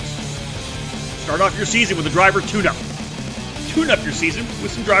results. Start off your season with a driver tune-up. Tune up your season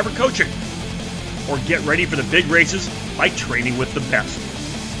with some driver coaching. Or get ready for the big races by training with the best.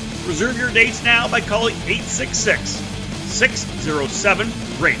 Reserve your dates now by calling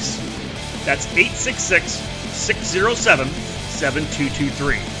 866-607-RACE. That's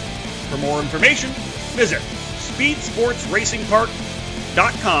 866-607-7223. For more information, visit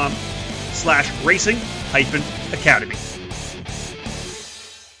speedssportsracingpark.com/racing-academy.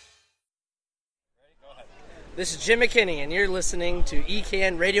 This is Jim McKinney, and you're listening to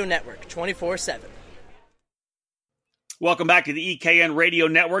EKN Radio Network 24/7. Welcome back to the EKN Radio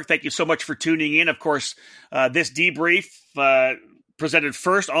Network. Thank you so much for tuning in. Of course, this debrief presented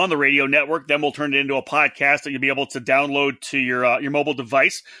first on the radio network. Then we'll turn it into a podcast that you'll be able to download to your mobile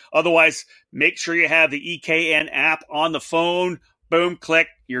device. Otherwise, make sure you have the EKN app on the phone. Boom, click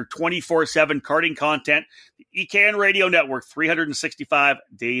your 24/7 karting content. The EKN Radio Network, 365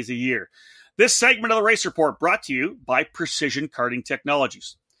 days a year. This segment of the Race Report brought to you by Precision Karting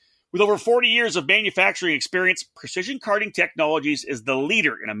Technologies. With over 40 years of manufacturing experience, Precision Karting Technologies is the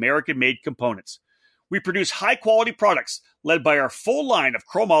leader in American-made components. We produce high-quality products led by our full line of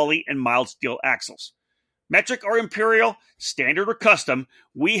chromoly and mild steel axles. Metric or imperial, standard or custom,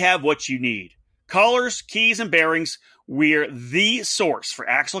 we have what you need. Collars, keys, and bearings, we're the source for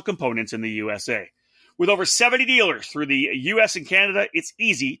axle components in the USA. With over 70 dealers through the US and Canada, it's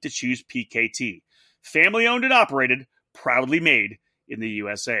easy to choose PKT. Family-owned and operated, proudly made in the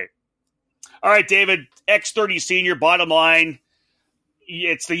USA. All right, David, X30 Senior, bottom line,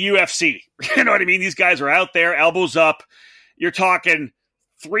 it's the UFC. You know what I mean? These guys are out there, elbows up. You're talking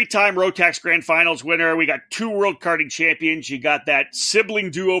three-time Rotax Grand Finals winner. We got 2 World Karting Champions. You got that sibling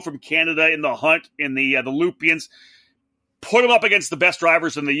duo from Canada in the Hunt, in the Lupians. Put them up against the best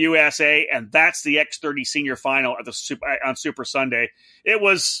drivers in the USA, and that's the X30 Senior Final at on Super Sunday. It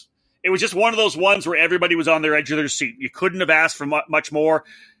was just one of those ones where everybody was on their edge of their seat. You couldn't have asked for much more,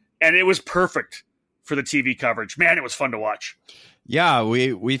 and it was perfect for the TV coverage. Man, it was fun to watch. Yeah,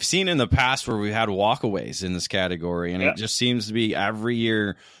 we've seen in the past where we've had walkaways in this category, and It just seems to be every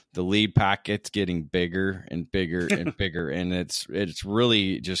year the lead pack gets getting bigger and bigger and bigger, and it's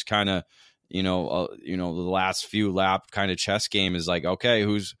really just kind of the last few lap kind of chess game is like, okay,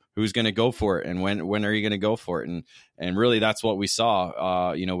 who's going to go for it, and when are you going to go for it, and really that's what we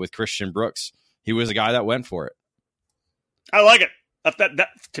saw. With Christian Brooks, he was a guy that went for it. I like it. That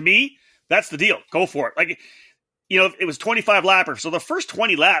to me, that's the deal. Go for it. Like, it was 25 lappers, so the first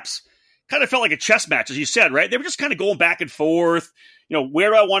 20 laps kind of felt like a chess match, as you said, right? They were just kind of going back and forth.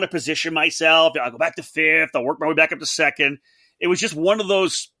 Where do I want to position myself? I'll go back to 5th. I'll work my way back up to 2nd. It was just one of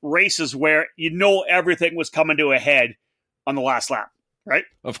those races where everything was coming to a head on the last lap. right?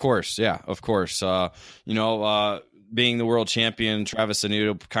 Of course. Yeah, of course. Being the world champion, Travis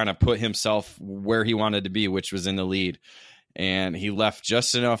Anuto kind of put himself where he wanted to be, which was in the lead. And he left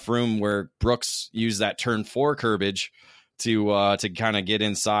just enough room where Brooks used that turn 4 curbage to kind of get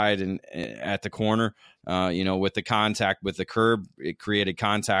inside and at the corner. With the contact with the curb, it created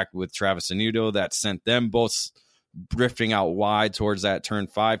contact with Travis Anuto that sent them both drifting out wide towards that turn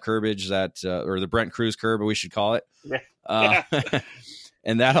 5 curbage, or the Brent Cruz curb, we should call it.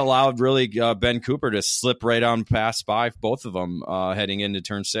 And that allowed really Ben Cooper to slip right on past by both of them heading into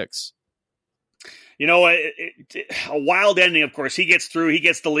turn 6. A wild ending, of course. He gets through. He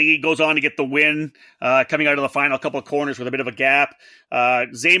gets the lead, goes on to get the win, coming out of the final couple of corners with a bit of a gap.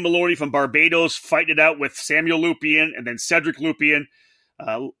 Zane Maloney from Barbados fighting it out with Samuel Lupien and then Cedric Lupien.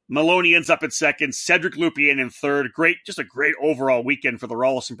 Maloney ends up in second, Cedric Lupien in third. Just a great overall weekend for the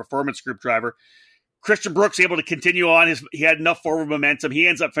Rollison Performance Group driver. Christian Brooks able to continue on. He had enough forward momentum. He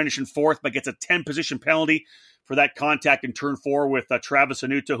ends up finishing fourth, but gets a 10-position penalty for that contact in turn 4 with Travis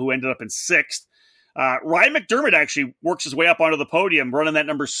Anuto, who ended up in sixth. Ryan McDermott actually works his way up onto the podium, running that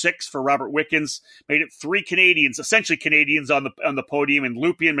number 6 for Robert Wickens. Made it 3 Canadians, essentially Canadians on the podium, and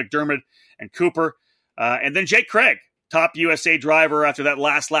Lupien, McDermott, and Cooper. And then Jake Craig, top USA driver after that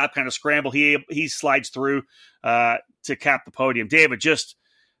last lap kind of scramble. He slides through to cap the podium. David, just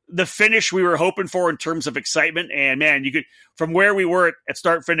the finish we were hoping for in terms of excitement. And man, you could, from where we were at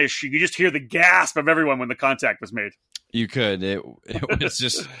start finish, you could just hear the gasp of everyone when the contact was made. You could. It was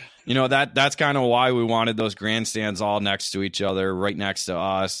just, that's kind of why we wanted those grandstands all next to each other, right next to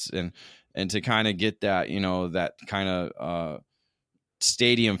us, and to kind of get that, that kind of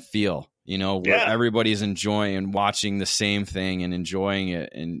stadium feel, where everybody's enjoying and watching the same thing and enjoying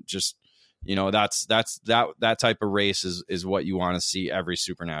it, and just, that type of race is what you want to see every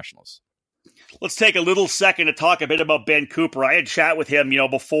Super Nationals. Let's take a little second to talk a bit about Ben Cooper. I had chat with him,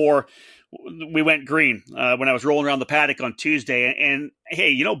 before we went green when I was rolling around the paddock on Tuesday. And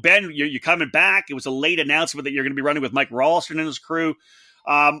hey, Ben, you're coming back. It was a late announcement that you're going to be running with Mike Rolston and his crew.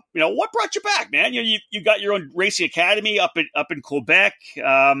 What brought you back, man? You got your own racing academy up in Quebec.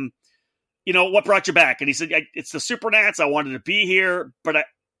 What brought you back? And he said, it's the Super Nats. I wanted to be here, but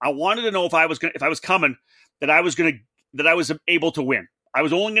I wanted to know if I was coming, that I was able to win. I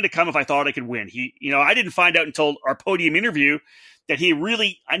was only going to come if I thought I could win. I didn't find out until our podium interview that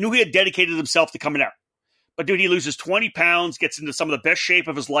I knew he had dedicated himself to coming out. But dude, he loses 20 pounds, gets into some of the best shape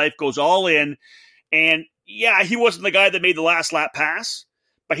of his life, goes all in. And yeah, he wasn't the guy that made the last lap pass,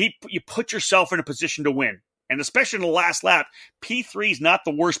 but you put yourself in a position to win. And especially in the last lap, P3 is not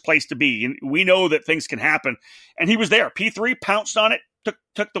the worst place to be. And we know that things can happen. And he was there. P3 pounced on it,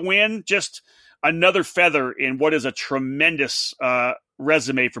 took the win. Just another feather in what is a tremendous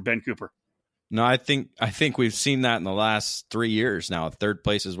resume for Ben Cooper. No, I think we've seen that in the last 3 years now. Third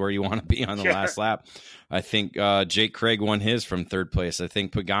place is where you want to be on the last lap. I think Jake Craig won his from third place. I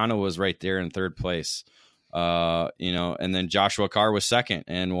think Pagano was right there in third place. And then Joshua Carr was second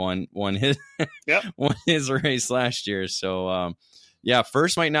and won his won his race last year. So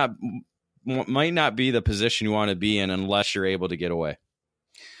first might not be the position you want to be in unless you're able to get away.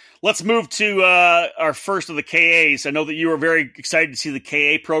 Let's move to our first of the KAs. I know that you were very excited to see the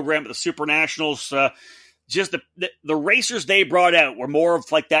KA program at the Super Nationals. Just the racers they brought out were more of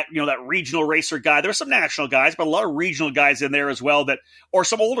like that, that regional racer guy. There were some national guys, but a lot of regional guys in there as well, or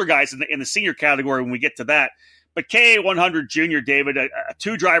some older guys in the senior category when we get to that. But KA 100 Junior, David, a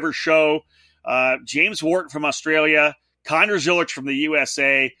 2-driver show. James Wharton from Australia, Connor Zilic from the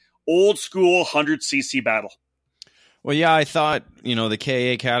USA, old school 100cc battle. Well, yeah, I thought, the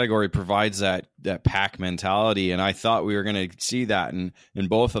KA category provides that pack mentality, and I thought we were going to see that in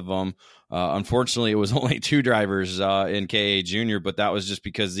both of them. Unfortunately, it was only 2 drivers in KA Junior, but that was just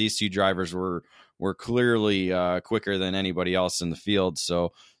because these 2 drivers were clearly quicker than anybody else in the field.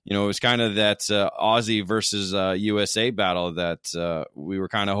 So, it was kind of that Aussie versus USA battle that we were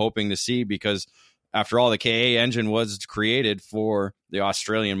kind of hoping to see, because after all, the KA engine was created for the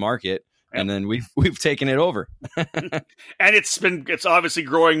Australian market. And then we've taken it over. And it's obviously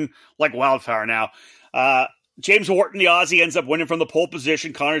growing like wildfire now. James Wharton, the Aussie, ends up winning from the pole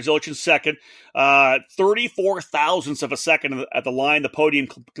position. Connor Zilic in second. 34 thousandths of a second at the line. The podium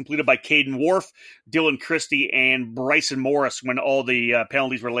completed by Caden Wharf, Dylan Christie, and Bryson Morris when all the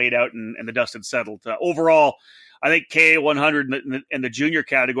penalties were laid out and the dust had settled. Overall, I think KA 100 in the junior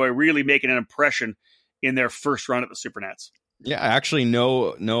category really making an impression in their first run at the Super Nats. Yeah, actually,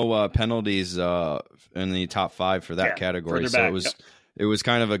 no penalties in the top 5 for that category. So it was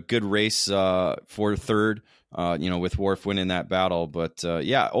kind of a good race for third. With Wharf winning that battle, but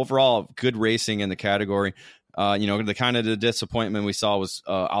overall good racing in the category. The kind of the disappointment we saw was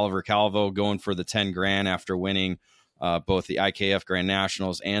Oliver Calvo going for the 10 grand after winning both the IKF Grand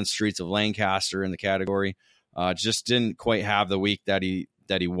Nationals and Streets of Lancaster in the category. Just didn't quite have the week that he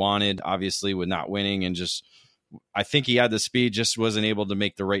wanted, obviously, with not winning, and just I think he had the speed, just wasn't able to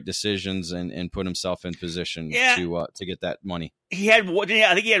make the right decisions and put himself in position to get that money. I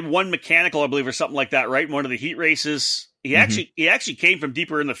think he had one mechanical, I believe, or something like that, right? In one of the heat races. He actually came from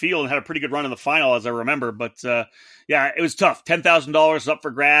deeper in the field and had a pretty good run in the final, as I remember. But it was tough. $10,000 up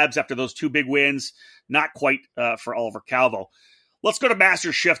for grabs after those two big wins. Not quite for Oliver Calvo. Let's go to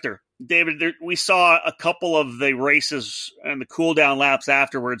Master Shifter. David, we saw a couple of the races and the cool down laps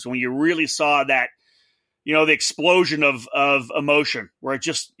afterwards when you really saw that, the explosion of emotion where it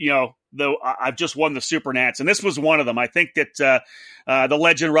just, I've just won the Super Nats. And this was one of them. I think that the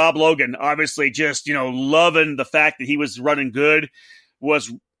legend Rob Logan, obviously just, loving the fact that he was running good,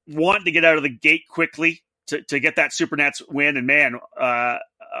 was wanting to get out of the gate quickly to get that Super Nats win. And man,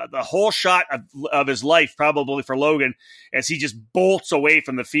 the whole shot of his life probably for Logan as he just bolts away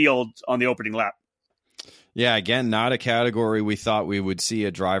from the field on the opening lap. Yeah, again, not a category we thought we would see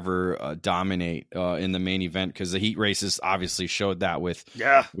a driver dominate in the main event, because the heat races obviously showed that with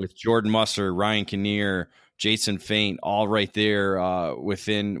Jordan Musser, Ryan Kinnear, Jason Faint, all right there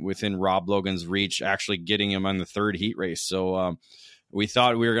within Rob Logan's reach, actually getting him on the third heat race. So we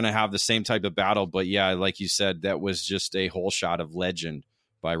thought we were going to have the same type of battle, but yeah, like you said, that was just a whole shot of legend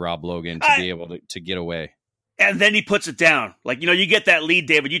by Rob Logan to be able to get away. And then he puts it down. You get that lead,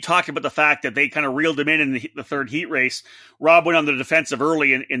 David. You talked about the fact that they kind of reeled him in the third heat race. Rob went on the defensive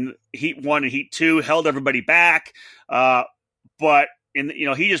early in heat 1 and heat 2, held everybody back. But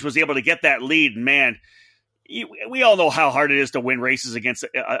he just was able to get that lead. And man, we all know how hard it is to win races against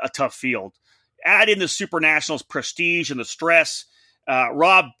a tough field. Add in the Super Nationals prestige and the stress.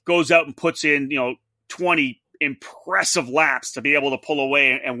 Rob goes out and puts in, 20 impressive laps to be able to pull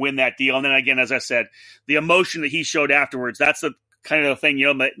away and win that deal. And then again, as I said, the emotion that he showed afterwards, that's the kind of the thing,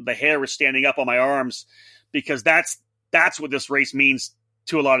 the hair was standing up on my arms, because that's what this race means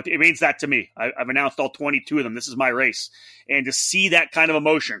to a lot of people. It means that to me. I've announced all 22 of them. This is my race. And to see that kind of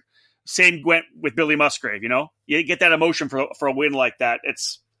emotion, same went with Billy Musgrave, you get that emotion for a win like that.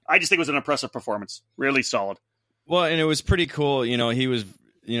 I just think it was an impressive performance. Really solid. Well, and it was pretty cool. He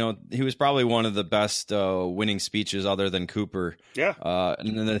was probably one of the best winning speeches other than Cooper. Yeah.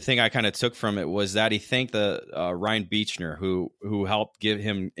 And then the thing I kind of took from it was that he thanked the Ryan Beechner, who helped give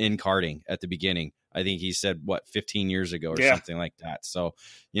him in karting at the beginning. I think he said, 15 years ago or something like that. So,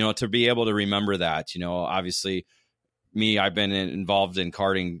 to be able to remember that, obviously I've been involved in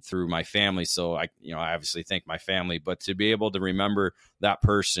karting through my family. So I obviously thank my family, but to be able to remember that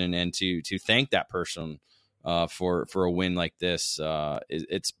person and to thank that person for a win like this,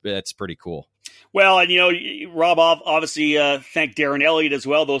 it's pretty cool. Well, and Rob obviously thanked Darren Elliott as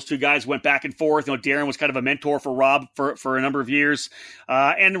well. Those two guys went back and forth. Darren was kind of a mentor for Rob for a number of years,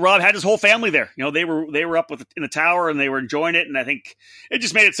 and Rob had his whole family there. They were up in the tower and they were enjoying it, and I think it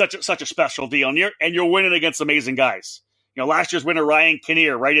just made it such a special deal. And you're winning against amazing guys. Last year's winner Ryan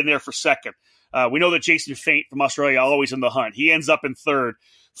Kinnear right in there for second. We know that Jason Faint from Australia always in the hunt. He ends up in third.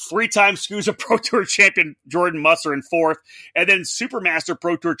 3-time SCUSA Pro Tour champion Jordan Musser in fourth, and then Supermaster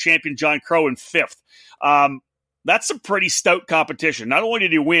Pro Tour champion John Crow in fifth. That's some pretty stout competition. Not only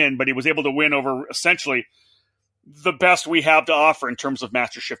did he win, but he was able to win over essentially the best we have to offer in terms of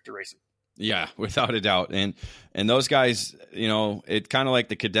Master Shifter racing. Yeah, without a doubt. And those guys, it's kind of like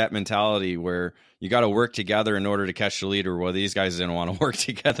the cadet mentality where you got to work together in order to catch the leader. Well, these guys didn't want to work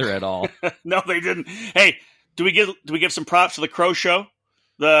together at all. No, they didn't. Hey, do we give some props to the Crow Show?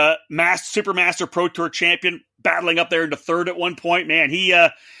 The Supermaster Pro Tour champion battling up there into third at one point. Man,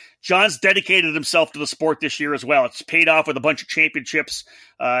 John's dedicated himself to the sport this year as well. It's paid off with a bunch of championships.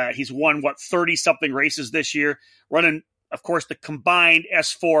 He's won 30-something races this year, running, of course, the combined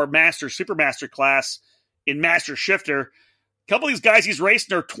S4 Supermaster class in Master Shifter. A couple of these guys he's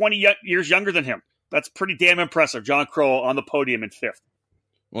racing are 20 years younger than him. That's pretty damn impressive. John Crow on the podium in fifth.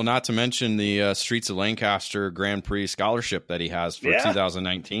 Well, not to mention the Streets of Lancaster Grand Prix scholarship that he has for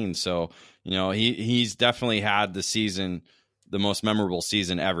 2019. So, he's definitely had the most memorable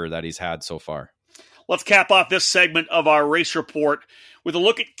season ever that he's had so far. Let's cap off this segment of our race report with a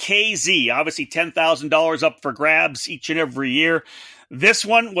look at KZ. Obviously, $10,000 up for grabs each and every year. This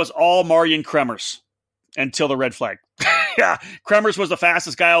one was all Marian Kremers until the red flag. Yeah, Kremers was the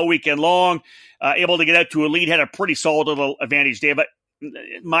fastest guy all weekend long, able to get out to a lead, had a pretty solid little advantage there, but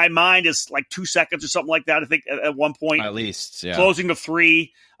my mind is like 2 seconds or something like that. I think at one point, at least, closing to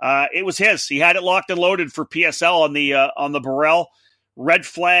 3. It was his. He had it locked and loaded for PSL on the Burrell. red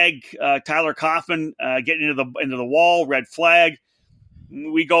flag, Tyler Kaufman getting into the wall, red flag.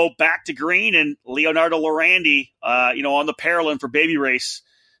 We go back to green, and Leonardo Lorandi, on the Paralympic for baby race,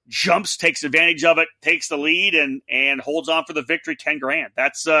 jumps, takes advantage of it, takes the lead, and holds on for the victory, $10,000.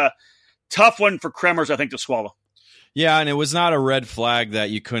 That's a tough one for Kremers, I think, to swallow. Yeah, and it was not a red flag that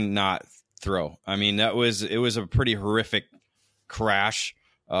you couldn't not throw. I mean, it was a pretty horrific crash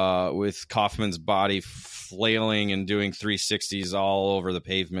with Kaufman's body flailing and doing 360s all over the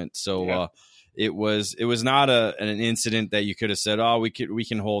pavement. So it was not an incident that you could have said, oh, we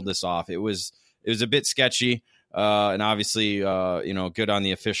can hold this off. It was a bit sketchy, and obviously good on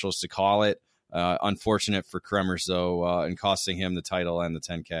the officials to call it. Unfortunate for Kremers though, and costing him the title and the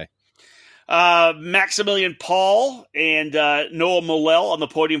 10K. Maximilian Paul and Noah Molell on the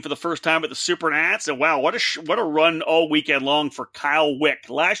podium for the first time at the Super Nats. And wow, what a run all weekend long for Kyle Wick.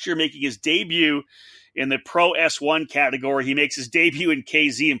 Last year making his debut in the Pro S1 category. He makes his debut in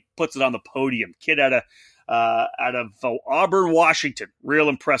KZ and puts it on the podium. Kid out of Auburn, Washington. Real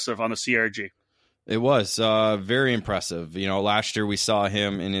impressive on the CRG. It was very impressive. Last year we saw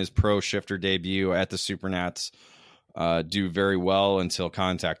him in his Pro Shifter debut at the Super Nats do very well until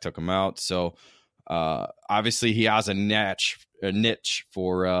contact took him out. So obviously he has a niche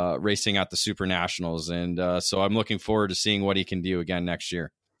for racing at the Super Nationals. And so I'm looking forward to seeing what he can do again next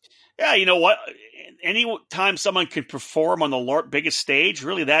year. Yeah, you know what? Anytime someone can perform on the biggest stage,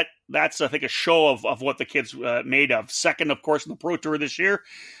 really that's I think a show of what the kid's made of. Second, of course, in the Pro Tour this year,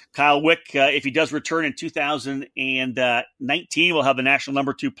 Kyle Wick, if he does return in 2019, will have the national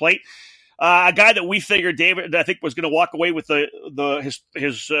number 2 plate. A guy that we figured, David, I think was going to walk away with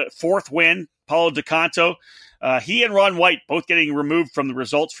his fourth win, Paulo DeCanto. He and Ron White both getting removed from the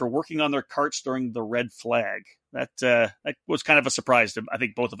results for working on their carts during the red flag. That was kind of a surprise to, I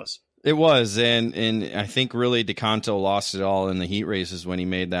think, both of us. It was, and I think really DeCanto lost it all in the heat races when he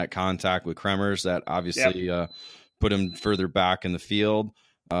made that contact with Kremers. That obviously put him further back in the field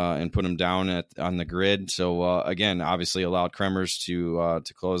and put him down on the grid. So again, obviously allowed Kremers to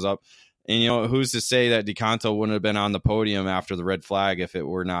close up. And, who's to say that DeCanto wouldn't have been on the podium after the red flag if it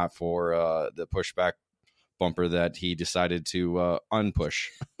were not for the pushback bumper that he decided to unpush.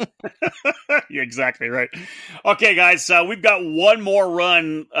 You're exactly right. Okay, guys, we've got one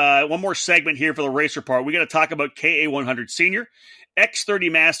more segment here for the Race Report. We're going to talk about KA100 Senior,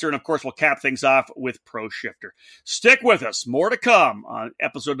 X30 Master, and of course we'll cap things off with Pro Shifter. Stick with us. More to come on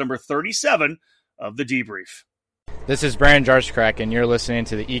episode number 37 of The Debrief. This is Brian Jarskrak, and you're listening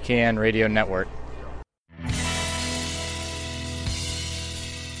to the EKN Radio Network.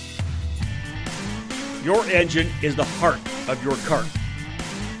 Your engine is the heart of your kart.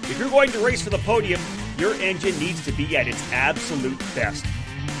 If you're going to race for the podium, your engine needs to be at its absolute best.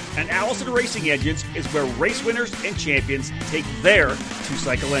 And Allison Racing Engines is where race winners and champions take their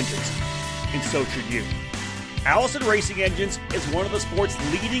two-cycle engines. And so should you. Allison Racing Engines is one of the sport's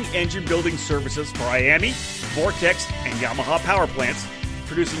leading engine building services for IAME, Vortex, and Yamaha power plants,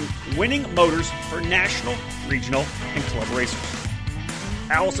 producing winning motors for national, regional, and club racers.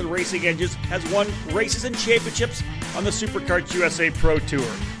 Allison Racing Engines has won races and championships on the SuperKarts USA Pro Tour,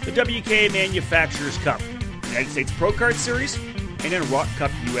 the WK Manufacturers Cup, United States Pro Kart Series, and in Rock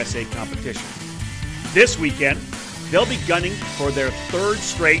Cup USA competition. This weekend, they'll be gunning for their third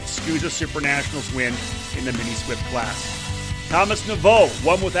straight SCUSA Super Nationals win in the Mini Swift class. Thomas Naveau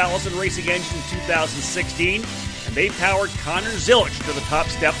won with Allison Racing Engine in 2016, and they powered Connor Zilic to the top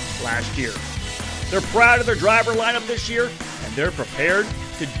step last year. They're proud of their driver lineup this year, and they're prepared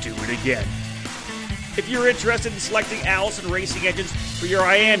to do it again. If you're interested in selecting Allison Racing Engines for your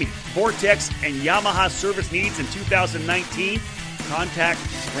IAME, Vortex, and Yamaha service needs in 2019, contact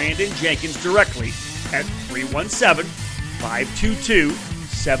Brandon Jenkins directly at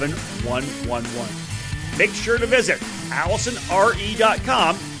 317-522-7111. Make sure to visit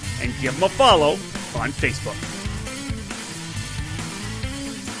AllisonRE.com and give them a follow on Facebook.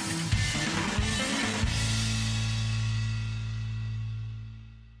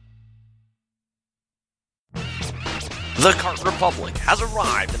 The Kart Republic has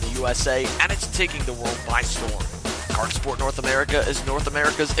arrived in the USA, and it's taking the world by storm. Kart Sport North America is North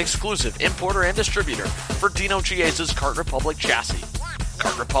America's exclusive importer and distributor for Dino Chiesa's Kart Republic chassis.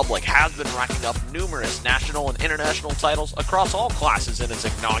 Kart Republic has been racking up numerous national and international titles across all classes in its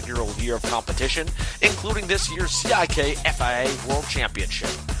inaugural year of competition, including this year's CIK FIA World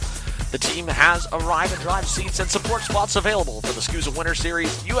Championship. The team has a ride and drive seats and support spots available for the SCUSA Winter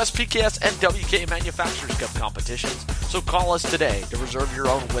Series, USPKS, and WK Manufacturers Cup competitions, so call us today to reserve your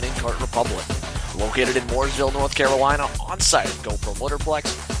own winning Kart Republic. Located in Mooresville, North Carolina, on-site at GoPro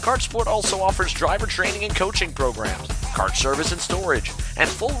Motorplex, Kart Sport also offers driver training and coaching programs. kart service and storage, and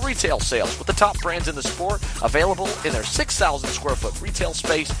full retail sales with the top brands in the sport available in their 6,000 square foot retail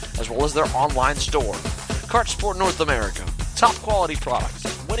space as well as their online store. Kart Sport North America, top quality products,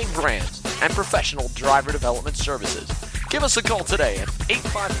 winning brands, and professional driver development services. Give us a call today at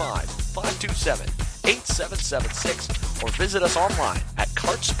 855-527-8776 or visit us online at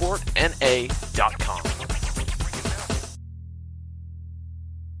kartsportna.com.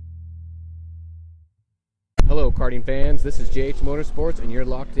 Hello, karting fans. This is JH Motorsports, and you're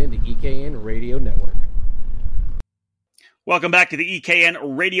locked into EKN Radio Network. Welcome back to the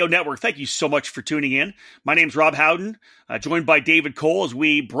EKN Radio Network. Thank you so much for tuning in. My name's Rob Howden, joined by David Cole as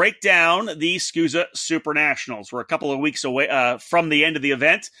we break down the SCUSA Super Nationals. We're a couple of weeks away from the end of the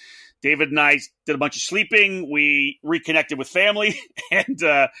event. David and I did a bunch of sleeping. We reconnected with family and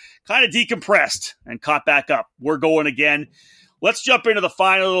kind of decompressed and caught back up. We're going again. Let's jump into the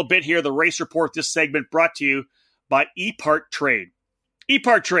final little bit here. The race report, this segment brought to you by ePart Trade.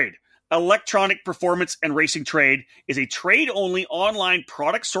 ePart Trade, electronic performance and racing trade, is a trade-only online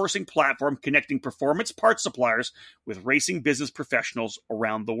product sourcing platform connecting performance parts suppliers with racing business professionals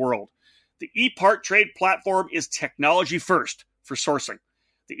around the world. The ePart Trade platform is technology first for sourcing.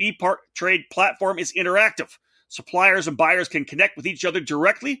 The ePart Trade platform is interactive. Suppliers and buyers can connect with each other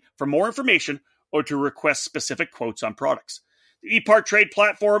directly for more information or to request specific quotes on products. The ePart Trade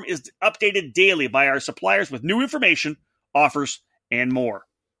platform is updated daily by our suppliers with new information, offers, and more.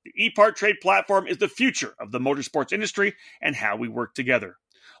 The ePart Trade platform is the future of the motorsports industry and how we work together.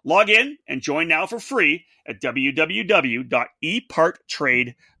 Log in and join now for free at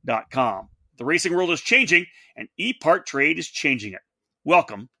www.eparttrade.com. The racing world is changing, and ePart Trade is changing it.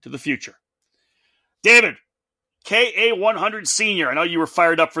 Welcome to the future. David, KA100 Senior. I know you were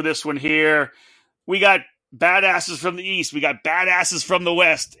fired up for this one here. We got badasses from the East. We got badasses from the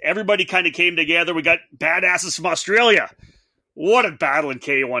West. Everybody kind of came together. We got badasses from Australia. What a battle in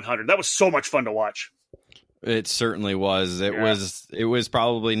KA100. That was so much fun to watch. It certainly was. It was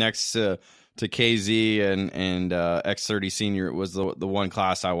probably next to KZ and X30 Senior. It was the one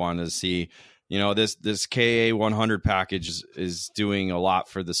class I wanted to see. You know, this KA100 package is doing a lot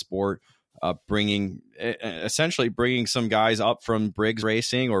for the sport, essentially bringing some guys up from Briggs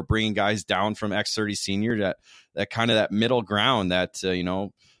Racing or bringing guys down from X30 Senior, that kind of that middle ground that,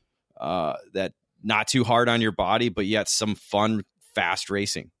 that not too hard on your body, but yet some fun, fast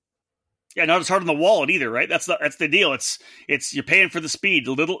racing. Yeah, not as hard on the wallet either, right? That's the deal. It's you're paying for the speed.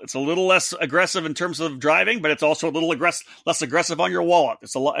 It's a little less aggressive in terms of driving, but it's also a little less aggressive on your wallet.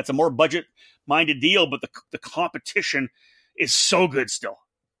 It's a more budget-minded deal, but the competition is so good still.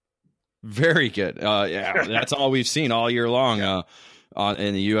 Very good. Yeah, that's all we've seen all year long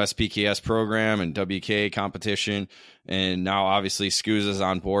in the USPKS program and WK competition. And now obviously SCUSA's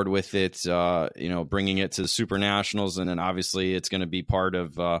on board with it, bringing it to the Super Nationals. And then obviously it's going to be part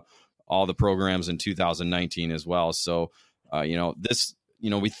of all the programs in 2019 as well. So, we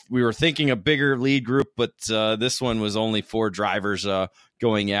were thinking a bigger lead group, but this one was only 4 drivers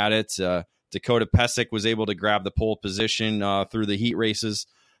going at it. Dakota Pesic was able to grab the pole position through the heat races.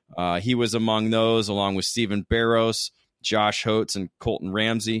 He was among those, along with Stephen Barros, Josh Holtz, and Colton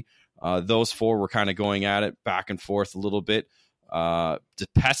Ramsey. Those 4 were kind of going at it back and forth a little bit.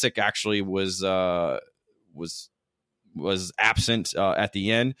 Pesic actually was absent at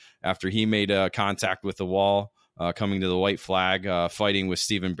the end after he made contact with the wall, coming to the white flag, fighting with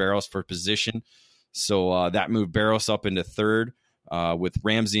Stephen Barros for position. So that moved Barros up into third, with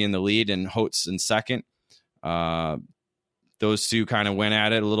Ramsey in the lead and Holtz in second. Those two kind of went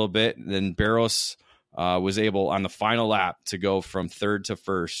at it a little bit. Then Barros was able on the final lap to go from third to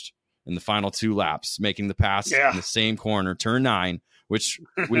first in the final 2 laps, making the pass in the same corner, turn 9, which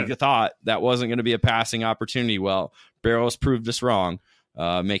we thought that wasn't going to be a passing opportunity. Well, Barros proved us wrong,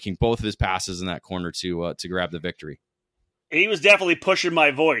 making both of his passes in that corner to grab the victory. He was definitely pushing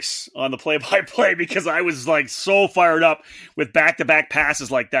my voice on the play-by-play because I was like so fired up with back-to-back passes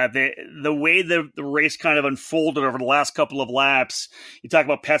like that. The way the race kind of unfolded over the last couple of laps, you talk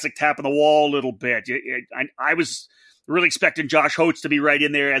about Pesic tapping the wall a little bit. I was really expecting Josh Holtz to be right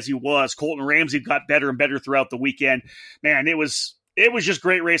in there as he was. Colton Ramsey got better and better throughout the weekend. Man, it was just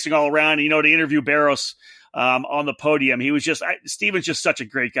great racing all around. And, to interview Barros on the podium, he was just Steven's just such a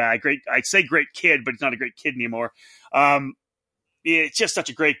great guy. I'd say great kid, but he's not a great kid anymore. It's just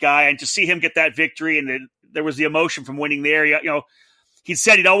such a great guy, and to see him get that victory, and there was the emotion from winning there. He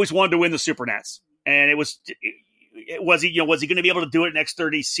said he'd always wanted to win the Super Nats, and was he going to be able to do it next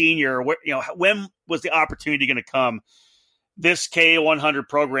X30 Senior? When was the opportunity going to come? This KA100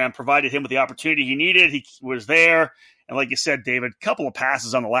 program provided him with the opportunity he needed. He was there, and like you said, David, a couple of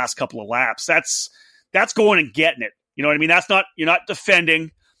passes on the last couple of laps. That's going and getting it You know what I mean? You're not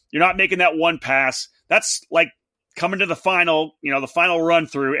defending. You're not making that one pass. That's like coming to the final run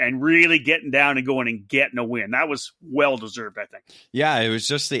through and really getting down and going and getting a win. That was well deserved, I think. Yeah, it was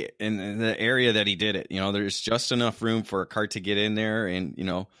just in the area that he did it. There's just enough room for a cart to get in there,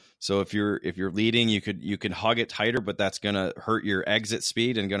 and so if you're leading, you could hug it tighter, but that's gonna hurt your exit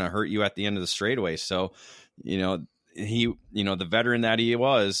speed and gonna hurt you at the end of the straightaway. So, the veteran that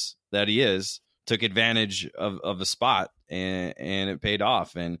he is, took advantage of a spot, and it paid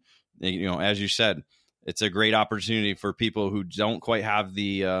off. And as you said, it's a great opportunity for people who don't quite have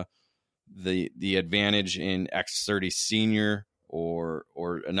the advantage in X30 Senior or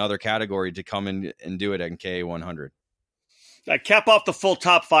another category to come in and do it in KA 100. Cap off the full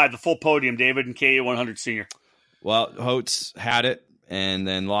top 5, the full podium, David, in KA 100 Senior. Well, Holtz had it and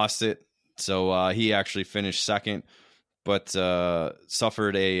then lost it, so he actually finished second, but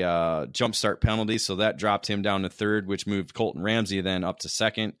suffered a jump start penalty, so that dropped him down to third, which moved Colton Ramsey then up to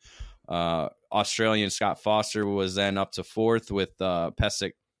second. Australian Scott Foster was then up to fourth, with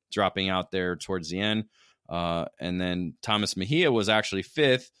Pesic dropping out there towards the end. And then Thomas Mejia was actually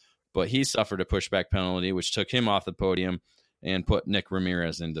fifth, but he suffered a pushback penalty, which took him off the podium and put Nick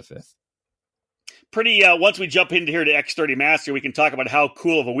Ramirez into fifth. Pretty. Once we jump into here to X30 Master, we can talk about how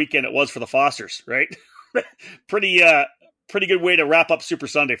cool of a weekend it was for the Fosters, right? Pretty good way to wrap up Super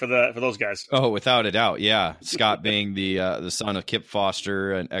Sunday for those guys. Oh, without a doubt, yeah. Scott being the son of Kip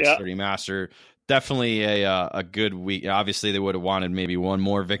Foster and X30 Master, definitely a good week. Obviously, they would have wanted maybe one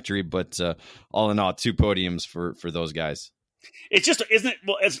more victory, but all in all, 2 podiums for those guys. It's just, isn't it?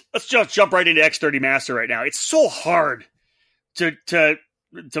 Well, let's just jump right into X30 Master right now. It's so hard to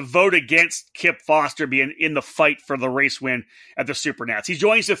vote against Kip Foster being in the fight for the race win at the Super Nats. He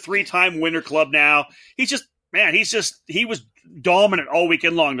joins the 3-time winner club now. He was dominant all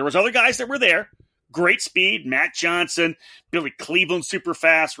weekend long. There was other guys that were there. Great speed. Matt Johnson, Billy Cleveland, super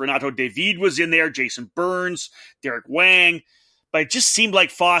fast. Renato David was in there. Jason Burns, Derek Wang. But it just seemed like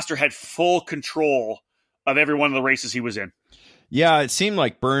Foster had full control of every one of the races he was in. Yeah, it seemed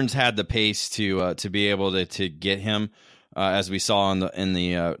like Burns had the pace to be able to get him, as we saw in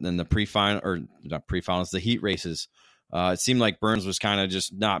the pre-final, or not pre-finals, the heat races. It seemed like Burns was kind of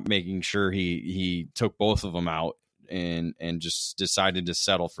just not making sure he took both of them out, and just decided to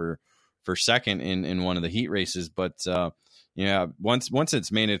settle for second in one of the heat races. But once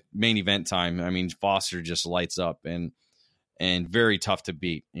it's main event time, I mean, Foster just lights up and very tough to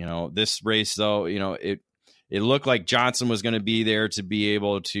beat. This race though, it looked like Johnson was going to be there to be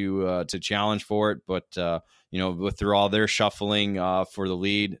able to challenge for it, but through all their shuffling for the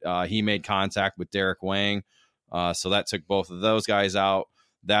lead, he made contact with Derek Wang. So that took both of those guys out.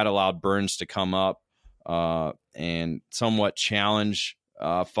 That allowed Burns to come up and somewhat challenge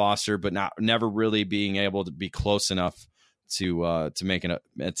Foster, but never really being able to be close enough to make an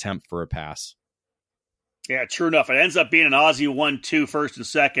attempt for a pass. Yeah, true enough. It ends up being an Aussie 1-2 first and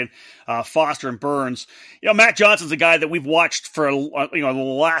second, Foster and Burns. Matt Johnson's a guy that we've watched for the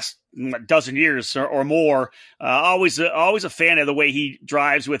last dozen years or more. Always a fan of the way he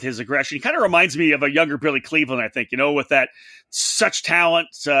drives with his aggression. He kind of reminds me of a younger Billy Cleveland, I think, with that such talent,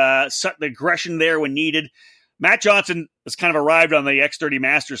 the aggression there when needed. Matt Johnson has kind of arrived on the X30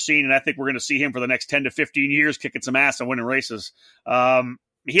 Masters scene, and I think we're going to see him for the next 10 to 15 years kicking some ass and winning races.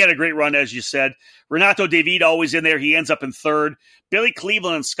 He had a great run, as you said. Renato David always in there. He ends up in third. Billy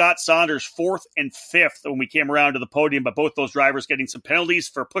Cleveland and Scott Saunders fourth and fifth when we came around to the podium, but both those drivers getting some penalties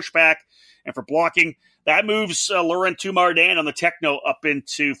for pushback and for blocking. That moves Laurent Tumardin on the Techno up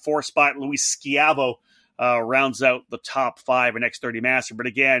into fourth spot. Luis Schiavo rounds out the top 5 in X30 Master. But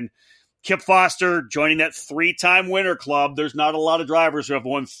again, Kip Foster joining that 3-time winner club. There's not a lot of drivers who have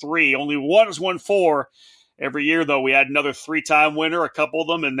won 3. Only one has won 4. Every year, though, we had another 3-time winner, a couple of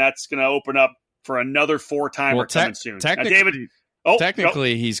them, and that's going to open up for another 4-timer coming soon.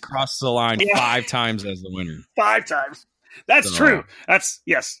 Technically, he's crossed the line 5 times as the winner. 5 times. That's true. That's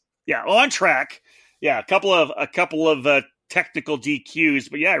yes. Yeah, on track. Yeah, a couple of technical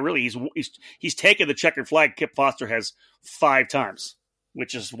DQs, but yeah, really, he's taken the checkered flag. Kip Foster has 5 times,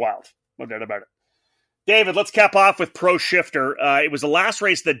 which is wild. No doubt about it. David, let's cap off with Pro Shifter. It was the last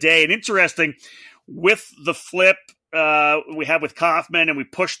race of the day, and interesting. With the flip we had with Kaufman, and we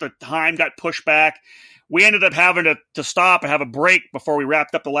pushed the time, got pushed back. We ended up having to stop and have a break before we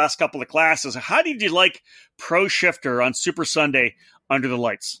wrapped up the last couple of classes. How did you like Pro Shifter on Super Sunday under the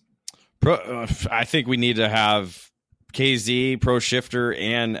lights? I think we need to have KZ, Pro Shifter,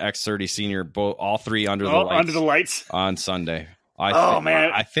 and X30 Senior, all 3 under the lights on Sunday.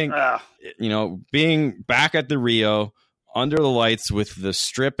 I think being back at the Rio under the lights with the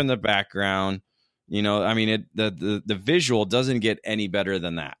strip in the background, I mean, the visual doesn't get any better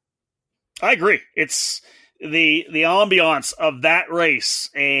than that. I agree. It's the ambiance of that race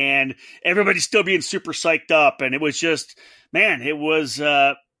and everybody still being super psyched up. And it was just, man, it was,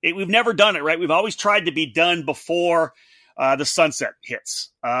 we've never done it, right? We've always tried to be done before the sunset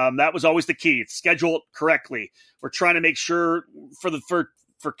hits. That was always the key. Schedule it correctly. We're trying to make sure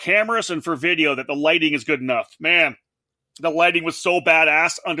for cameras and for video that the lighting is good enough. Man, the lighting was so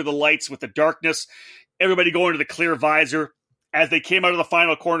badass under the lights with the darkness. Everybody going to the clear visor. As they came out of the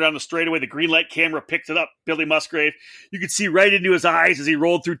final corner down the straightaway, the green light camera picked it up. Billy Musgrave, you could see right into his eyes as he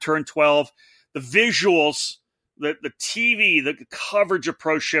rolled through turn 12. The visuals, the TV, the coverage of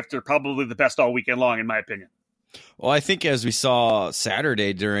Pro Shifter, probably the best all weekend long, in my opinion. Well, I think as we saw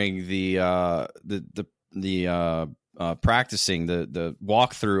Saturday during the practicing, the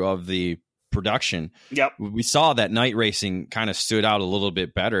walkthrough of the production, yep, we saw that night racing kind of stood out a little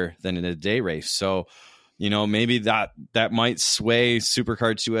bit better than in a day race. So, maybe that might sway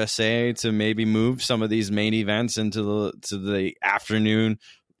Supercars USA to maybe move some of these main events into the afternoon,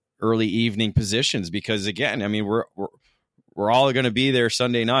 early evening positions. Because again, I mean, we're all going to be there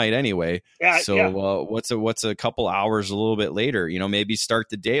Sunday night anyway. Yeah, so yeah. What's a couple hours a little bit later? Maybe start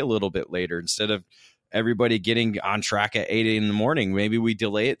the day a little bit later instead of everybody getting on track at 8 in the morning. Maybe we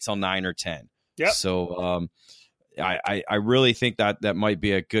delay it till 9 or 10. Yep. So I really think that might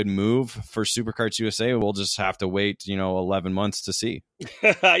be a good move for Supercars USA. We'll just have to wait, 11 months to see.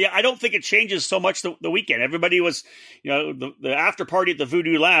 Yeah, I don't think it changes so much the weekend. Everybody was, the after party at the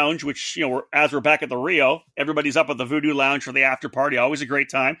Voodoo Lounge, which, we're back at the Rio, everybody's up at the Voodoo Lounge for the after party. Always a great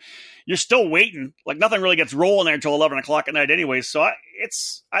time. You're still waiting. Like nothing really gets rolling there until 11 o'clock at night anyway. So I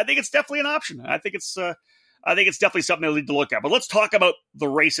think it's definitely an option. I think it's definitely something they'll need to look at. But let's talk about the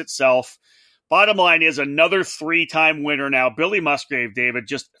race itself. Bottom line is another 3-time winner now. Billy Musgrave, David,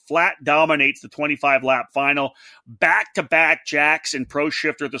 just flat dominates the 25-lap final. Back-to-back jacks and Pro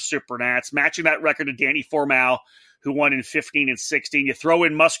Shifter at the Supernats, matching that record of Danny Formal, who won in 15 and 16. You throw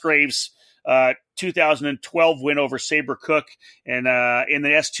in Musgrave's 2012 win over Sabre Cook and in the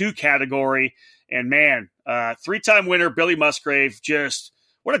S2 category. And, man, 3-time winner Billy Musgrave, just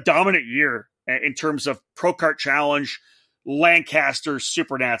what a dominant year in terms of Pro Kart Challenge, Lancaster,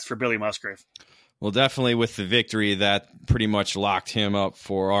 Supernats for Billy Musgrave. Well, definitely with the victory, that pretty much locked him up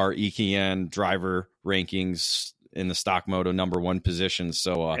for our EKN driver rankings in the stock moto #1 position.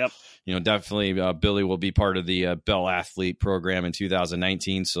 So, yep. Definitely Billy will be part of the Bell Athlete program in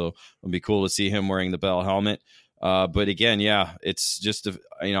 2019. So it'll be cool to see him wearing the Bell helmet. But again, yeah, it's just,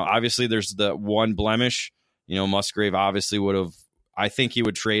 obviously there's the one blemish. Musgrave obviously I think he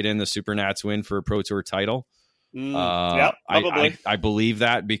would trade in the Supernats win for a Pro Tour title. Yeah, probably. I believe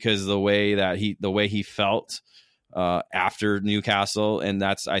that because the way he felt after Newcastle, and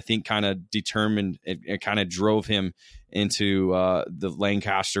that's I think kind of determined it kind of drove him into the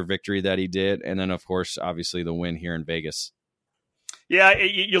Lancaster victory that he did, and then of course obviously the win here in Vegas. Yeah,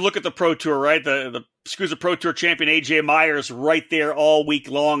 you look at the Pro Tour, right? The SKUSA Pro Tour champion AJ Myers right there all week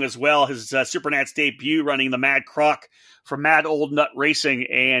long as well. His Supernats debut running the Mad Croc from Mad Old Nut Racing,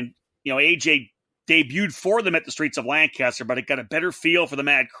 and AJ debuted for them at the streets of Lancaster, but it got a better feel for the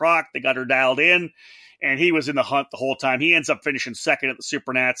Mad Croc. They got her dialed in, and he was in the hunt the whole time. He ends up finishing second at the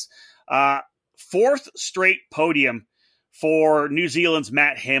Supernats. 4th straight podium for New Zealand's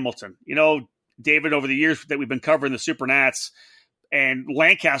Matt Hamilton. David, over the years that we've been covering the Supernats and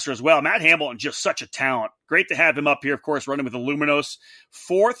Lancaster as well, Matt Hamilton, just such a talent. Great to have him up here, of course, running with the Luminos.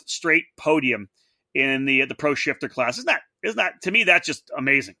 4th straight podium in the Pro Shifter class. Isn't that, to me, that's just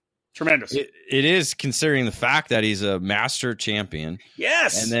amazing. Tremendous. It is, considering the fact that he's a master champion.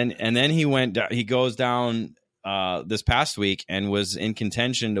 Yes. And then he goes down this past week and was in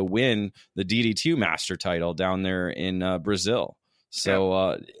contention to win the DD2 master title down there in Brazil.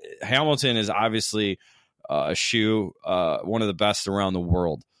 So Hamilton is obviously a shoe, one of the best around the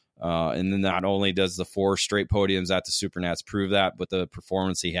world. And then not only does the 4 straight podiums at the Supernats prove that, but the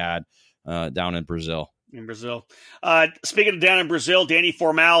performance he had down in Brazil. Speaking of down in Brazil, Danny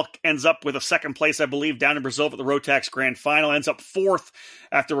Formal ends up with a 2nd place, I believe, down in Brazil for the Rotax Grand Final. Ends up 4th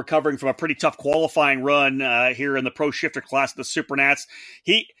after recovering from a pretty tough qualifying run here in the Pro Shifter class of the Supernats.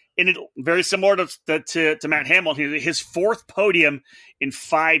 Very similar to Matt Hamilton, his 4th podium in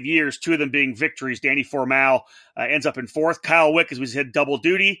 5 years, 2 of them being victories. Danny Formal ends up in 4th. Kyle Wick, as we said, double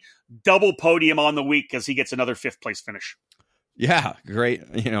duty, double podium on the week as he gets another 5th place finish. Yeah, great.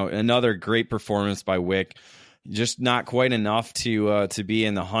 Another great performance by Wick. Just not quite enough to be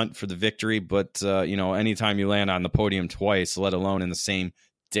in the hunt for the victory, but anytime you land on the podium twice, let alone in the same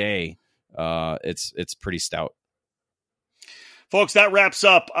day, it's pretty stout. Folks, that wraps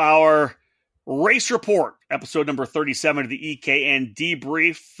up our Race Report, episode number 37 of the EKN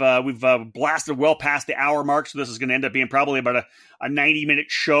Debrief. We've blasted well past the hour mark, so this is going to end up being probably about a 90-minute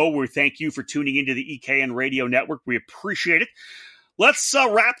show. We thank you for tuning into the EKN Radio Network. We appreciate it. Let's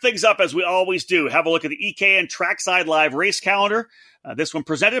wrap things up as we always do. Have a look at the EKN Trackside Live race calendar. This one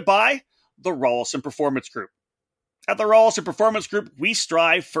presented by the Rawlson Performance Group. At the Rawlson Performance Group, we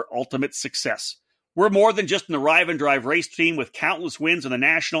strive for ultimate success. We're more than just an arrive and drive race team with countless wins on the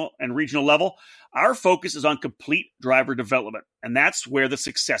national and regional level. Our focus is on complete driver development, and that's where the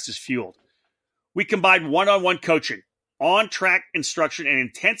success is fueled. We combine one-on-one coaching, on-track instruction, and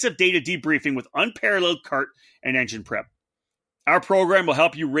intensive data debriefing with unparalleled kart and engine prep. Our program will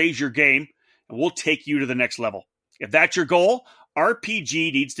help you raise your game, and we'll take you to the next level. If that's your goal,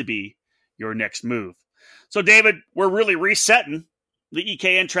 RPG needs to be your next move. So, David, we're really resetting the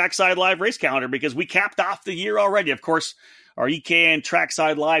EKN Trackside Live race calendar because we capped off the year already. Of course, our EKN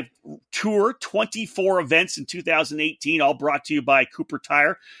Trackside Live Tour, 24 events in 2018, all brought to you by Cooper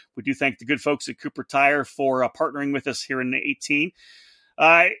Tire. We do thank the good folks at Cooper Tire for partnering with us here in 18.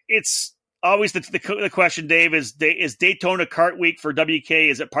 It's always the question, Dave, is Daytona Kart Week for WK,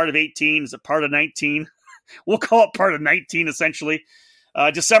 is it part of 18? Is it part of 19? We'll call it part of 19, essentially.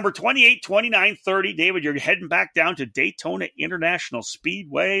 December 28, 29, 30. David, you're heading back down to Daytona International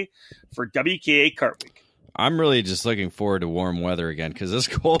Speedway for WKA Kart Week. I'm really just looking forward to warm weather again because this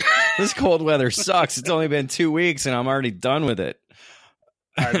cold weather sucks. It's only been 2 weeks and I'm already done with it.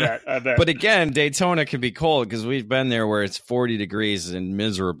 I bet. But again, Daytona can be cold because we've been there where it's 40 degrees and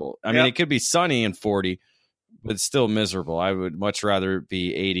miserable. I mean, it could be sunny and 40, but it's still miserable. I would much rather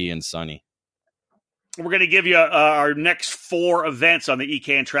be 80 and sunny. We're going to give you our next 4 events on the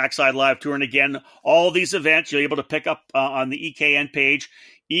EKN Trackside Live Tour. And again, all these events you'll be able to pick up on the EKN page,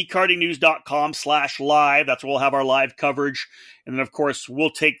 ekartingnews.com/live. That's where we'll have our live coverage. And then, of course,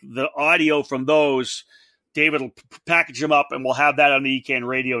 we'll take the audio from those. David will package them up, and we'll have that on the EKN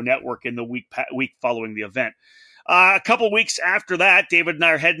Radio Network in the week following the event. A couple weeks after that, David and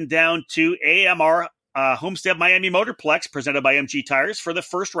I are heading down to AMR Homestead Miami Motorplex, presented by MG Tires, for the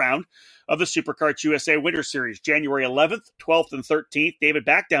first round of the SuperKarts USA Winter Series, January 11th, 12th, and 13th. David,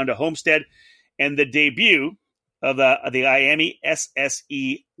 back down to Homestead, and the debut of the IAME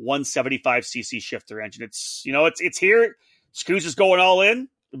SSE 175cc shifter engine. It's here. Scooz is going all in.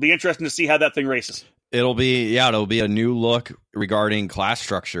 It'll be interesting to see how that thing races. It'll be a new look regarding class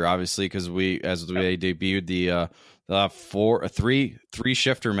structure, obviously, because they debuted the three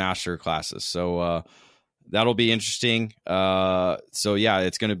shifter master classes. So that'll be interesting.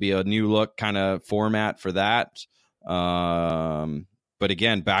 It's going to be a new look kind of format for that. But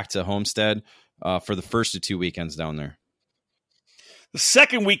again, back to Homestead for the first of 2 weekends down there. The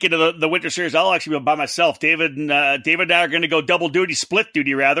second weekend of the Winter Series, I'll actually be by myself. David and I are going to go double duty, split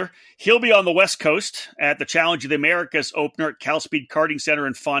duty rather. He'll be on the West Coast at the Challenge of the Americas opener at Cal Speed Karting Center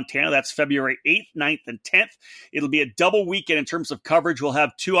in Fontana. That's February 8th, 9th, and 10th. It'll be a double weekend in terms of coverage. We'll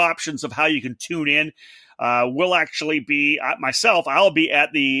have 2 options of how you can tune in. We'll actually be, I'll be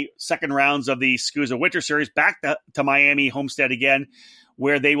at the second rounds of the SCUSA Winter Series, back to Miami Homestead again,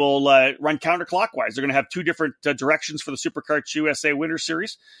 where they will run counterclockwise. They're going to have 2 different directions for the SuperKarts USA Winter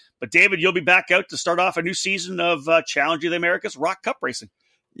Series. But, David, you'll be back out to start off a new season of Challenge of the Americas Rock Cup racing.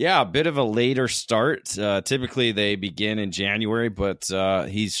 Yeah, a bit of a later start. Typically, they begin in January, but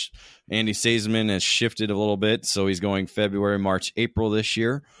Andy Seisman has shifted a little bit, so he's going February, March, April this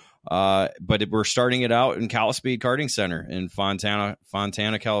year. But we're starting it out in Cal Speed Karting Center in Fontana,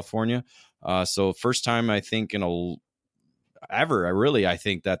 California. So first time, I think, I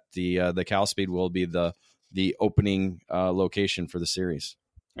think that the Cal Speed will be the opening location for the series.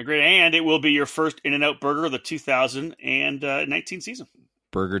 Agreed, and it will be your first In-N-Out Burger of the 2019 season.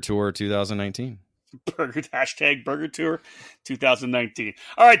 Burger Tour 2019. Burger Tour 2019.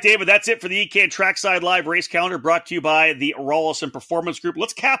 All right, David, that's it for the EKN Trackside Live race calendar, brought to you by the Rawlson Performance Group.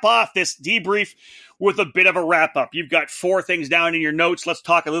 Let's cap off this debrief with a bit of a wrap-up. You've got 4 things down in your notes. Let's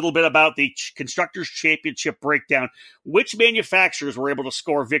talk a little bit about the Constructors' Championship breakdown. Which manufacturers were able to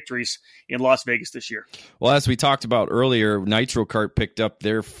score victories in Las Vegas this year? Well, as we talked about earlier, Nitro Kart picked up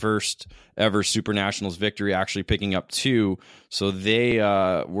their first ever Super Nationals victory, actually picking up 2. So they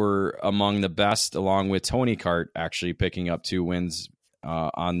were among the best, along with Tony Kart actually picking up 2 wins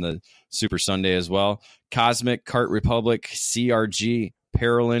on the Super Sunday as well. Cosmic, Kart Republic, CRG,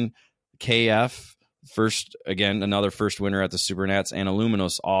 Parolin, KF, another first winner at the Super Nats, and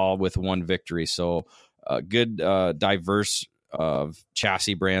Illuminos, all with 1 victory. So good diverse of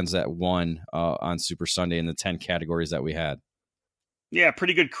chassis brands that won on Super Sunday in the 10 categories that we had. Yeah,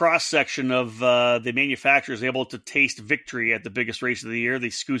 pretty good cross-section of the manufacturers able to taste victory at the biggest race of the year, the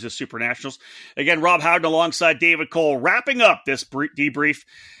SCUSA Super Nationals. Again, Rob Howden alongside David Cole, wrapping up this debrief.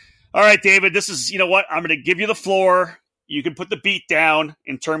 All right, David, this is, you know what? I'm going to give you the floor. You can put the beat down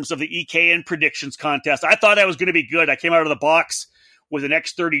in terms of the EKN predictions contest. I thought I was going to be good. I came out of the box with an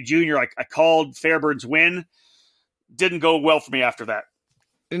X30 Junior. I called Fairbairn's win. Didn't go well for me after that.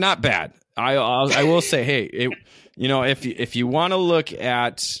 Not bad. I will say, hey, if you want to look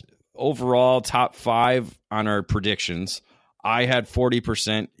at overall top 5 on our predictions, I had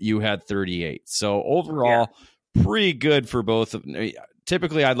 40%, you had 38%. So overall, pretty good for both.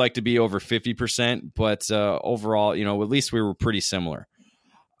 Typically, I'd like to be over 50%, but overall, at least we were pretty similar.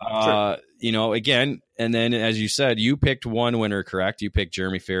 Sure. Again, and then as you said, you picked one winner, correct? You picked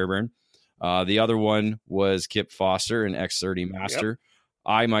Jeremy Fairbairn. The other one was Kip Foster in X30 Master. Yep.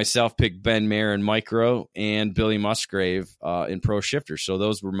 I myself picked Ben Mayer in Micro and Billy Musgrave in Pro Shifter. So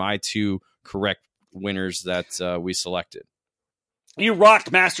those were my 2 correct winners that we selected. You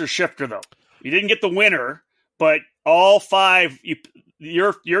rocked Master Shifter, though. You didn't get the winner, but all 5,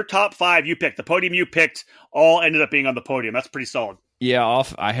 your top 5 you picked, the podium you picked, all ended up being on the podium. That's pretty solid. Yeah,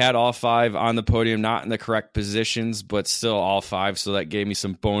 I had all 5 on the podium, not in the correct positions, but still all 5. So that gave me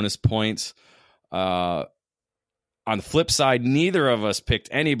some bonus points. On the flip side, neither of us picked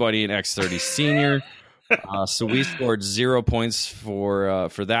anybody in X30 Senior, so we scored 0 points for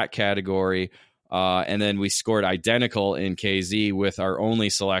that category, and then we scored identical in KZ with our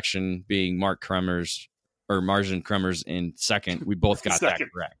only selection being Margin Kremers in second. We both got that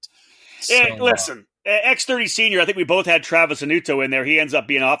correct. So, listen, X30 Senior, I think we both had Travis Anuto in there. He ends up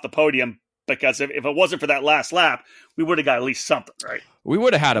being off the podium because if it wasn't for that last lap, we would have got at least something, right? We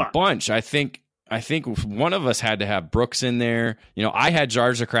would have had a bunch. I think one of us had to have Brooks in there. I had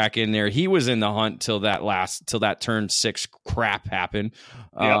Jarzakrak in there. He was in the hunt till that turn 6 crap happened.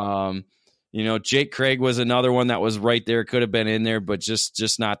 Yep. Jake Craig was another one that was right there. Could have been in there, but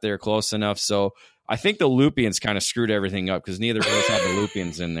just not there close enough. So I think the Lupians kind of screwed everything up because neither of us had the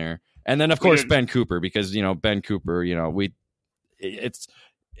Lupians in there. And then of course Ben Cooper, because Ben Cooper,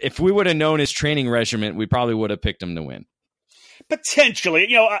 if we would have known his training regimen, we probably would have picked him to win.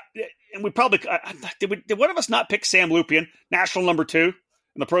 Potentially, and we probably did one of us not pick Sam Lupien, national number 2 in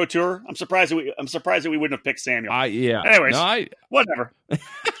the Pro Tour? I'm surprised that we wouldn't have picked Samuel. Yeah. Anyways, whatever.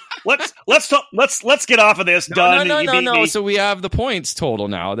 Let's get off of this. Done. No. So we have the points total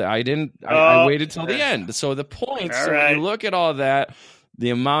now. I waited till the end. So the points. All so right. when you look at all that, the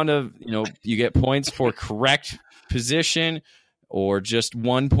amount of you get points for correct position, or just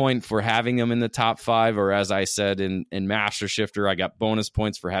 1 point for having them in the top 5, or as I said in Master Shifter, I got bonus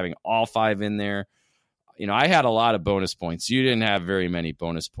points for having all 5 in there. I had a lot of bonus points. You didn't have very many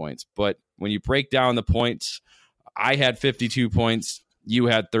bonus points, but when you break down the points, I had 52 points. You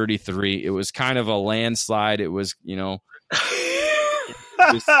had 33. It was kind of a landslide. It was, wow.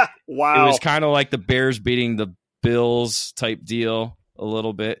 It was kind of like the Bears beating the Bills type deal a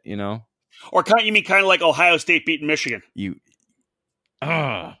little bit, Or you mean kind of like Ohio State beating Michigan?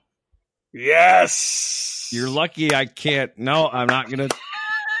 Yes. You're lucky I can't. No, I'm not going to.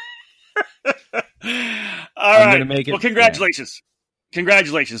 All right. Well, congratulations. Yeah.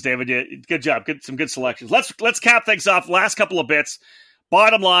 Congratulations, David. Good job. Some good selections. Let's cap things off. Last couple of bits.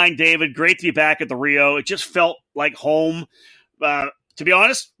 Bottom line, David, great to be back at the Rio. It just felt like home. To be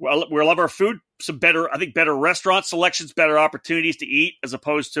honest, we love our food. Some better restaurant selections, better opportunities to eat as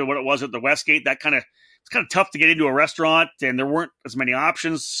opposed to what it was at the Westgate. It's kind of tough to get into a restaurant, and there weren't as many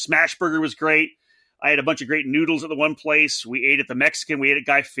options. Smash Burger was great. I had a bunch of great noodles at the one place. We ate at the Mexican. We ate at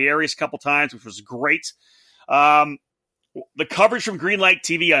Guy Fieri's a couple times, which was great. The coverage from Greenlight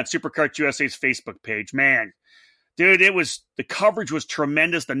TV on Supercars USA's Facebook page, man, dude, the coverage was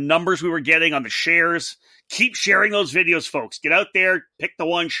tremendous. The numbers we were getting on the shares. Keep sharing those videos, folks. Get out there, pick the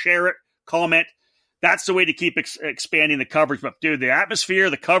one, share it, comment. That's the way to keep expanding the coverage. But dude, the atmosphere,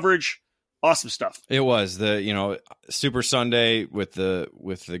 the coverage, awesome stuff. It was the Super Sunday with the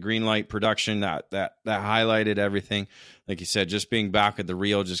Greenlight production that highlighted everything. Like you said, just being back at the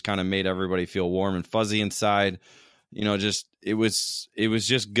Rio just kind of made everybody feel warm and fuzzy inside. It was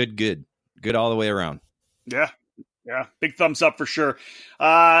just good all the way around. Yeah, big thumbs up for sure.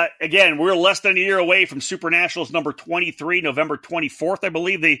 Again, we're less than a year away from Super Nationals number 23, November 24th, I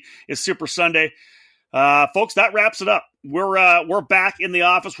believe is Super Sunday. Folks, that wraps it up. We're back in the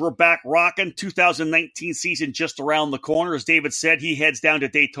office. We're back rocking. 2019 season just around the corner. As David said, he heads down to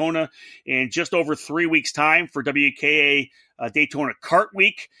Daytona in just over 3 weeks' time for WKA Daytona Kart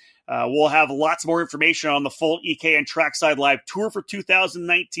Week. We'll have lots more information on the full EKN Trackside Live Tour for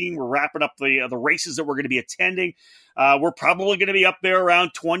 2019. We're wrapping up the races that we're going to be attending. We're probably going to be up there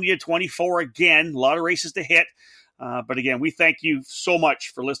around 20 to 24 again. A lot of races to hit. But again, we thank you so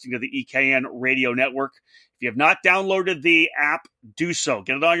much for listening to the EKN Radio Network. If you have not downloaded the app, do so.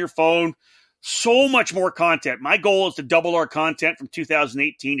 Get it on your phone. So much more content. My goal is to double our content from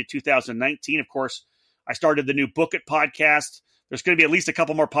 2018 to 2019. Of course, I started the new Book It podcast. There's going to be at least a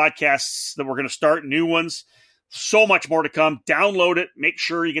couple more podcasts that we're going to start, new ones. So much more to come. Download it. Make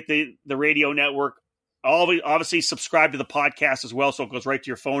sure you get the radio network. Obviously, subscribe to the podcast as well, so it goes right to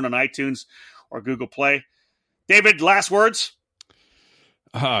your phone on iTunes or Google Play. David, last words?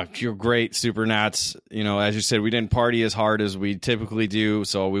 You're great, Super Nats. As you said, we didn't party as hard as we typically do,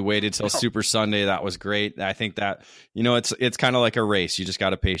 so we waited till Super Sunday. That was great. I think that, it's kind of like a race. You just got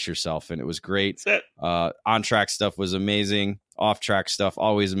to pace yourself, and it was great. That's it. On-track stuff was amazing. Off-track stuff,